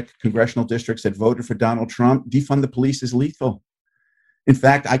 Democratic congressional districts that voted for Donald Trump, defund the police is lethal. In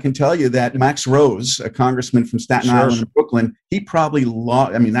fact, I can tell you that Max Rose, a congressman from Staten Island and Brooklyn, he probably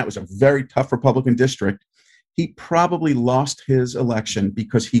lost. I mean, that was a very tough Republican district. He probably lost his election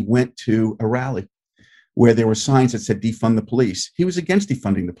because he went to a rally where there were signs that said defund the police. He was against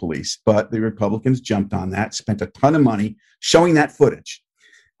defunding the police, but the Republicans jumped on that, spent a ton of money showing that footage.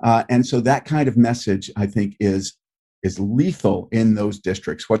 And so that kind of message, I think, is lethal in those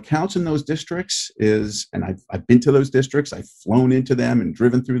districts. What counts in those districts is, and I've been to those districts, I've flown into them and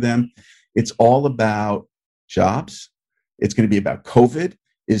driven through them. It's all about jobs. It's going to be about COVID.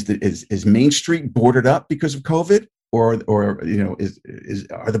 Is Main Street boarded up because of COVID, or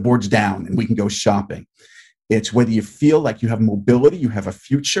are the boards down and we can go shopping? It's whether you feel like you have mobility, you have a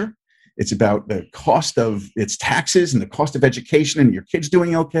future. It's about the cost of its taxes and the cost of education and your kids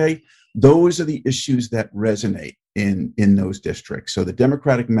doing okay. Those are the issues that resonate in those districts. So the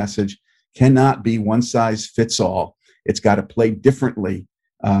Democratic message cannot be one size fits all. It's got to play differently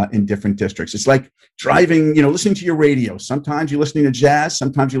in different districts. It's like driving, listening to your radio. Sometimes you're listening to jazz,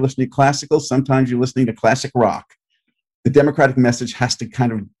 sometimes you're listening to classical, sometimes you're listening to classic rock. The Democratic message has to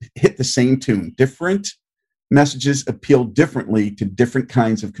kind of hit the same tune. Different messages appeal differently to different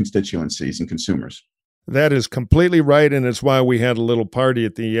kinds of constituencies and consumers. That is completely right, and it's why we had a little party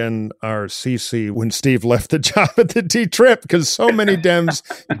at the NRCC when Steve left the job at the D-Trip, because so many Dems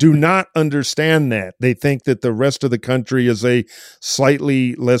do not understand that. They think that the rest of the country is a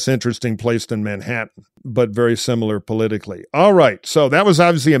slightly less interesting place than Manhattan, but very similar politically. All right, so that was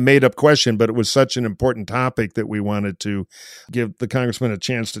obviously a made-up question, but it was such an important topic that we wanted to give the congressman a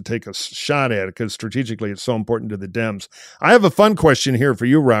chance to take a shot at it, because strategically it's so important to the Dems. I have a fun question here for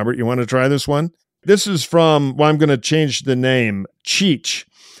you, Robert. You want to try this one? This is from, I'm going to change the name, Cheech.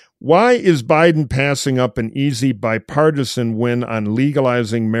 Why is Biden passing up an easy bipartisan win on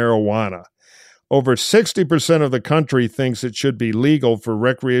legalizing marijuana? Over 60% of the country thinks it should be legal for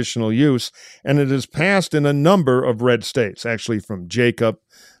recreational use, and it is passed in a number of red states, actually from Jacob,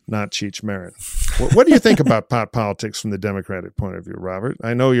 not Cheech Marin. What do you think about pot politics from the Democratic point of view, Robert?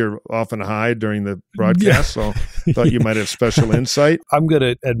 I know you're often high during the broadcast, so thought you might have special insight. I'm going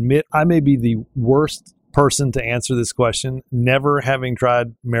to admit I may be the worst person to answer this question, never having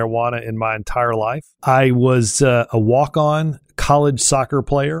tried marijuana in my entire life. I was a walk-on college soccer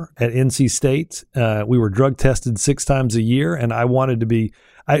player at NC State. We were drug tested 6 times a year, and I wanted to be,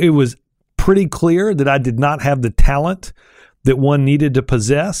 it was pretty clear that I did not have the talent that one needed to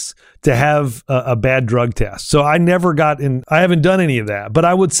possess to have a bad drug test. So I never got in, I haven't done any of that. But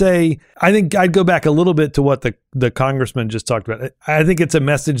I would say, I think I'd go back a little bit to what the congressman just talked about. I think it's a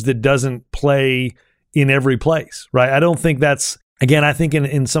message that doesn't play in every place, right? I don't think that's, again, I think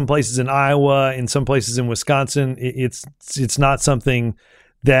in some places in Iowa, in some places in Wisconsin, it's not something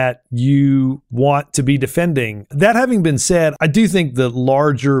that you want to be defending. That having been said, I do think the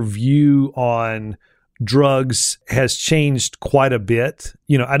larger view on drugs has changed quite a bit.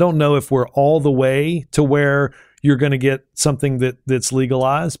 I don't know if we're all the way to where you're going to get something that's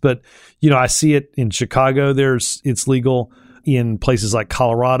legalized, but I see it in Chicago. It's legal. In places like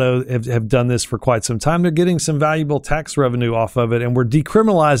Colorado have done this for quite some time. They're getting some valuable tax revenue off of it, and we're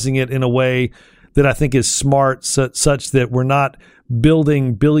decriminalizing it in a way that I think is smart, such that we're not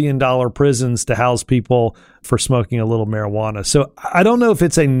building billion-dollar prisons to house people for smoking a little marijuana. So I don't know if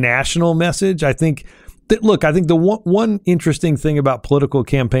it's a national message. I think the one interesting thing about political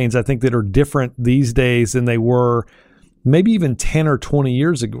campaigns, I think, that are different these days than they were maybe even 10 or 20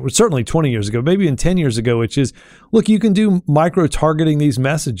 years ago, certainly 20 years ago, maybe even 10 years ago, which is, look, you can do micro-targeting these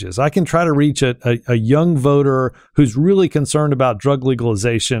messages. I can try to reach a young voter who's really concerned about drug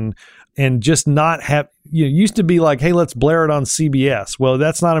legalization and just not have, used to be like, hey, let's blare it on CBS. Well,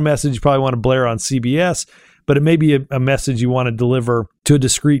 that's not a message you probably want to blare on CBS, but it may be a message you want to deliver to a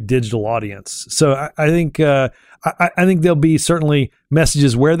discrete digital audience. So I think there'll be certainly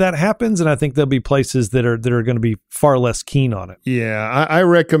messages where that happens, and I think there'll be places that are going to be far less keen on it. Yeah, I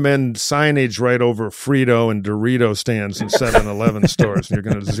recommend signage right over Frito and Dorito stands in 7-Eleven stores. You're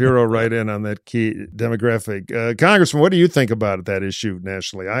going to zero right in on that key demographic. Congressman, what do you think about that issue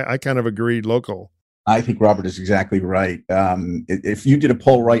nationally? I kind of agree local. I think Robert is exactly right. If you did a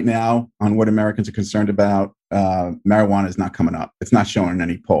poll right now on what Americans are concerned about, marijuana is not coming up. It's not showing in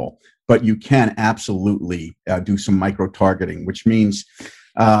any poll. But you can absolutely do some micro-targeting, which means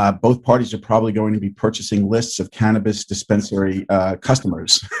both parties are probably going to be purchasing lists of cannabis dispensary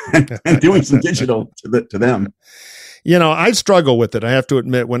customers and doing some digital to them. I struggle with it. I have to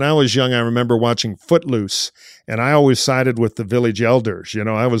admit, when I was young, I remember watching Footloose, and I always sided with the village elders.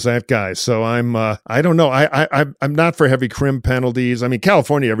 I was that guy. So I don't know. I'm not for heavy crim penalties. I mean,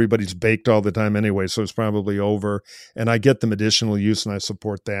 California, everybody's baked all the time anyway, so it's probably over. And I get the medicinal use, and I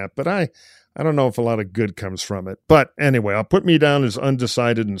support that. But I don't know if a lot of good comes from it. But anyway, I'll put me down as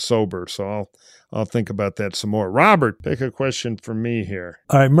undecided and sober. So I'll think about that some more. Robert, pick a question for me here.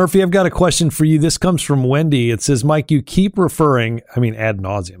 All right, Murphy, I've got a question for you. This comes from Wendy. It says, Mike, you keep referring, ad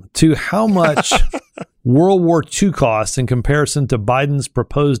nauseum, to how much World War II costs in comparison to Biden's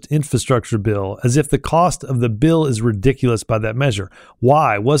proposed infrastructure bill, as if the cost of the bill is ridiculous by that measure.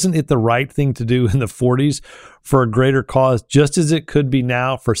 Why? Wasn't it the right thing to do in the 40s for a greater cause, just as it could be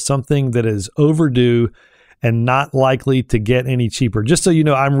now for something that is overdue and not likely to get any cheaper? Just so you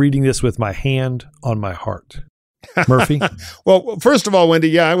know, I'm reading this with my hand on my heart. Murphy? Well, first of all,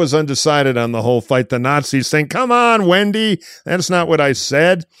 Wendy, I was undecided on the whole fight the Nazis thing. Come on, Wendy. That's not what I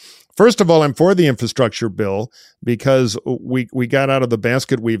said. First of all, I'm for the infrastructure bill because we got out of the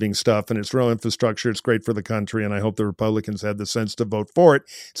basket weaving stuff, and it's real infrastructure. It's great for the country, and I hope the Republicans had the sense to vote for it.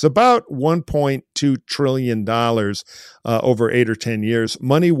 It's about $1.2 trillion over 8 or 10 years.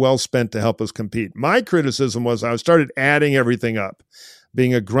 Money well spent to help us compete. My criticism was I started adding everything up,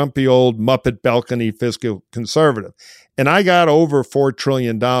 being a grumpy old Muppet balcony fiscal conservative. And I got over $4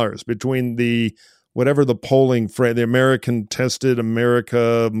 trillion between the whatever the polling, the American Tested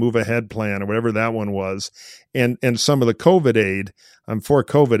America Move Ahead plan or whatever that one was, and some of the COVID aid. I'm for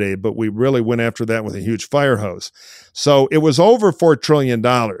COVID aid, but we really went after that with a huge fire hose. So it was over $4 trillion,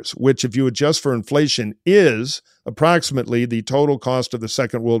 which if you adjust for inflation is approximately the total cost of the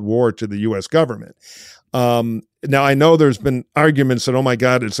Second World War to the U.S. government. Now, I know there's been arguments that, oh my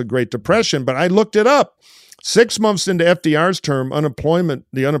God, it's a Great Depression, but I looked it up. 6 months into FDR's term,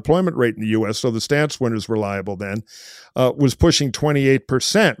 the unemployment rate in the U.S., so the stats weren't as reliable then, was pushing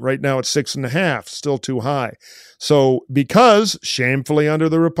 28%. Right now it's 6.5%, still too high. So because, shamefully under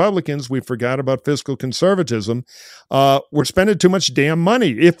the Republicans, we forgot about fiscal conservatism, we're spending too much damn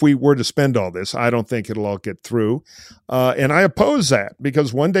money. If we were to spend all this, I don't think it'll all get through. And I oppose that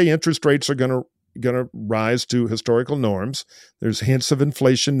because one day interest rates are going to rise to historical norms. There's hints of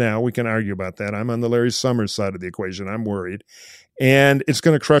inflation now. We can argue about that. I'm on the Larry Summers side of the equation. I'm worried. And it's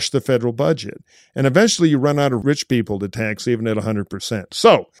going to crush the federal budget. And eventually you run out of rich people to tax even at 100%.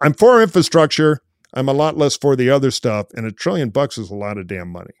 So I'm for infrastructure. I'm a lot less for the other stuff. And $1 trillion is a lot of damn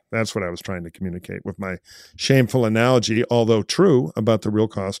money. That's what I was trying to communicate with my shameful analogy, although true, about the real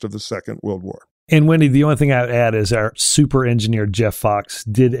cost of the Second World War. And Wendy, the only thing I would add is our super engineer, Jeff Fox,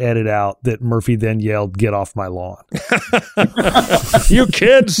 did edit out that Murphy then yelled, "Get off my lawn." You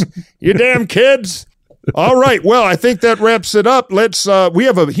kids, you damn kids. All right. Well, I think that wraps it up. We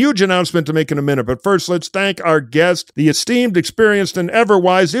have a huge announcement to make in a minute, but first let's thank our guest, the esteemed, experienced, and ever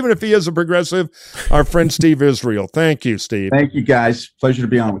wise, even if he is a progressive, our friend Steve Israel. Thank you, Steve. Thank you, guys. Pleasure to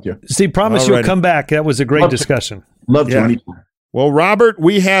be on with you. Steve, promise you'll come back. That was a great discussion. Love to anytime. Well, Robert,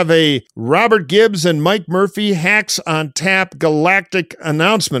 we have a Robert Gibbs and Mike Murphy Hacks on Tap Galactic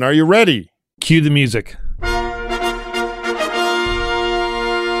announcement. Are you ready? Cue the music.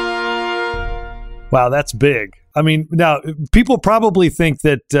 Wow, that's big. I mean, now, people probably think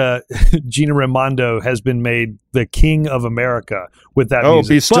that Gina Raimondo has been made the king of America with that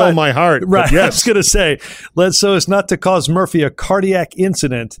music. Oh, be still my heart. Right, yes. I was going to say, so as not to cause Murphy a cardiac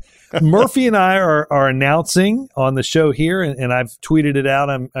incident, Murphy and I are announcing on the show here, and I've tweeted it out.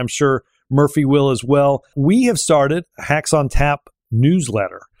 I'm sure Murphy will as well. We have started a Hacks on Tap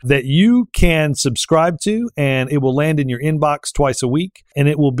newsletter that you can subscribe to, and it will land in your inbox twice a week. And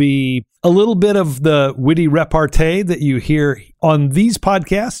it will be a little bit of the witty repartee that you hear on these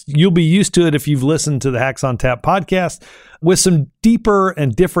podcasts. You'll be used to it if you've listened to the Hacks on Tap podcast, with some deeper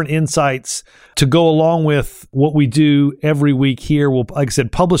and different insights to go along with what we do every week here. We'll, like I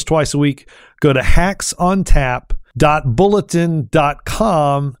said, publish twice a week. Go to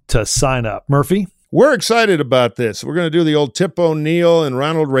hacksontap.bulletin.com to sign up. Murphy? We're excited about this. We're going to do the old Tip O'Neill and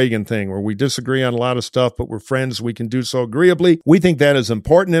Ronald Reagan thing where we disagree on a lot of stuff, but we're friends. We can do so agreeably. We think that is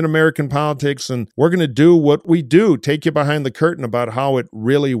important in American politics, and we're going to do what we do, take you behind the curtain about how it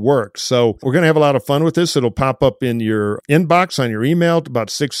really works. So we're going to have a lot of fun with this. It'll pop up in your inbox on your email, about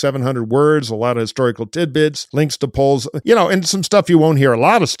 600-700 words, a lot of historical tidbits, links to polls, and some stuff you won't hear, a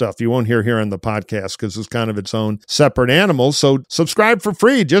lot of stuff you won't hear here on the podcast because it's kind of its own separate animal. So subscribe for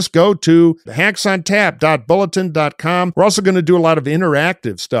free. Just go to hacksontap.bulletin.com. We're also going to do a lot of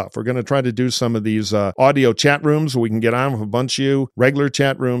interactive stuff. We're going to try to do some of these audio chat rooms where we can get on with a bunch of you. Regular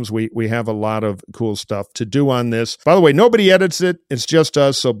chat rooms. We have a lot of cool stuff to do on this. By the way, nobody edits it. It's just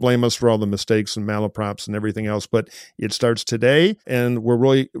us, so blame us for all the mistakes and malaprops and everything else. But it starts today, and we're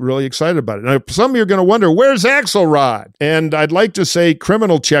really, really excited about it. Now, some of you are going to wonder, where's Axelrod? And I'd like to say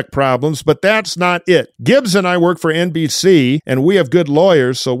criminal check problems, but that's not it. Gibbs and I work for NBC, and we have good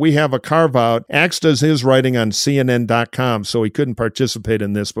lawyers, so we have a carve-out. Ax does his writing on CNN.com, so he couldn't participate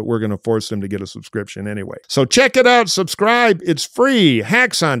in this, but we're going to force him to get a subscription anyway. So check it out. Subscribe. It's free.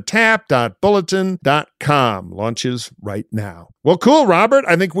 hacksontap.bulletin.com. Launches right now. Well, cool, Robert.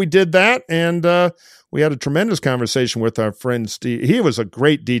 I think we did that, and we had a tremendous conversation with our friend Steve. He was a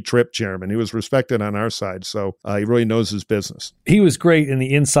great D-Trip chairman. He was respected on our side, so he really knows his business. He was great in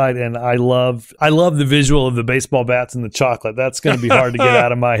the inside, and I love the visual of the baseball bats and the chocolate. That's going to be hard to get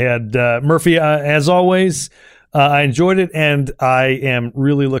out of my head. Murphy, as always, I enjoyed it, and I am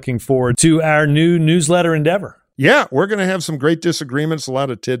really looking forward to our new newsletter endeavor. Yeah, we're going to have some great disagreements, a lot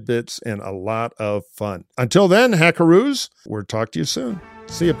of tidbits, and a lot of fun. Until then, hackaroos, we'll talk to you soon.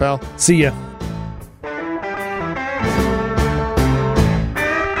 See you, pal. See ya.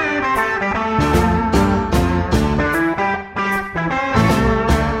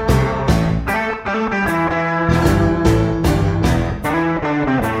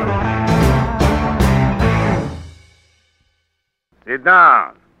 Sit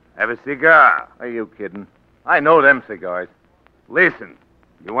down. Have a cigar. Are you kidding? I know them cigars. Listen,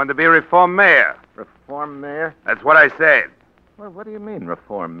 you want to be reform mayor. Reform mayor? That's what I said. Well, what do you mean,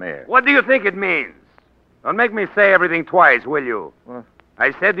 reform mayor? What do you think it means? Don't make me say everything twice, will you? Well,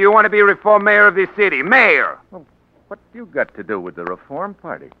 I said, do you want to be reform mayor of this city? Mayor! Well, what you got to do with the Reform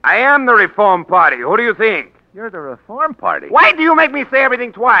Party? I am the Reform Party. Who do you think? You're the Reform Party. Why do you make me say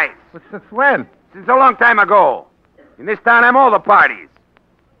everything twice? But since when? Since a long time ago. In this town, I'm all the parties.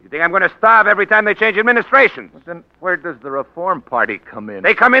 You think I'm going to starve every time they change administrations? Well, then where does the Reform Party come in?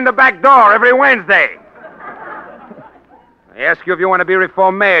 They come in the back door every Wednesday. I ask you if you want to be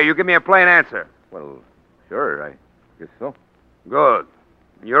reform mayor. You give me a plain answer. Well, sure, I guess so. Good.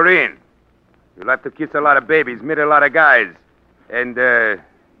 You're in. You'll have to kiss a lot of babies, meet a lot of guys, and wear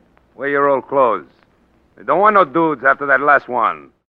your old clothes. I don't want no dudes after that last one.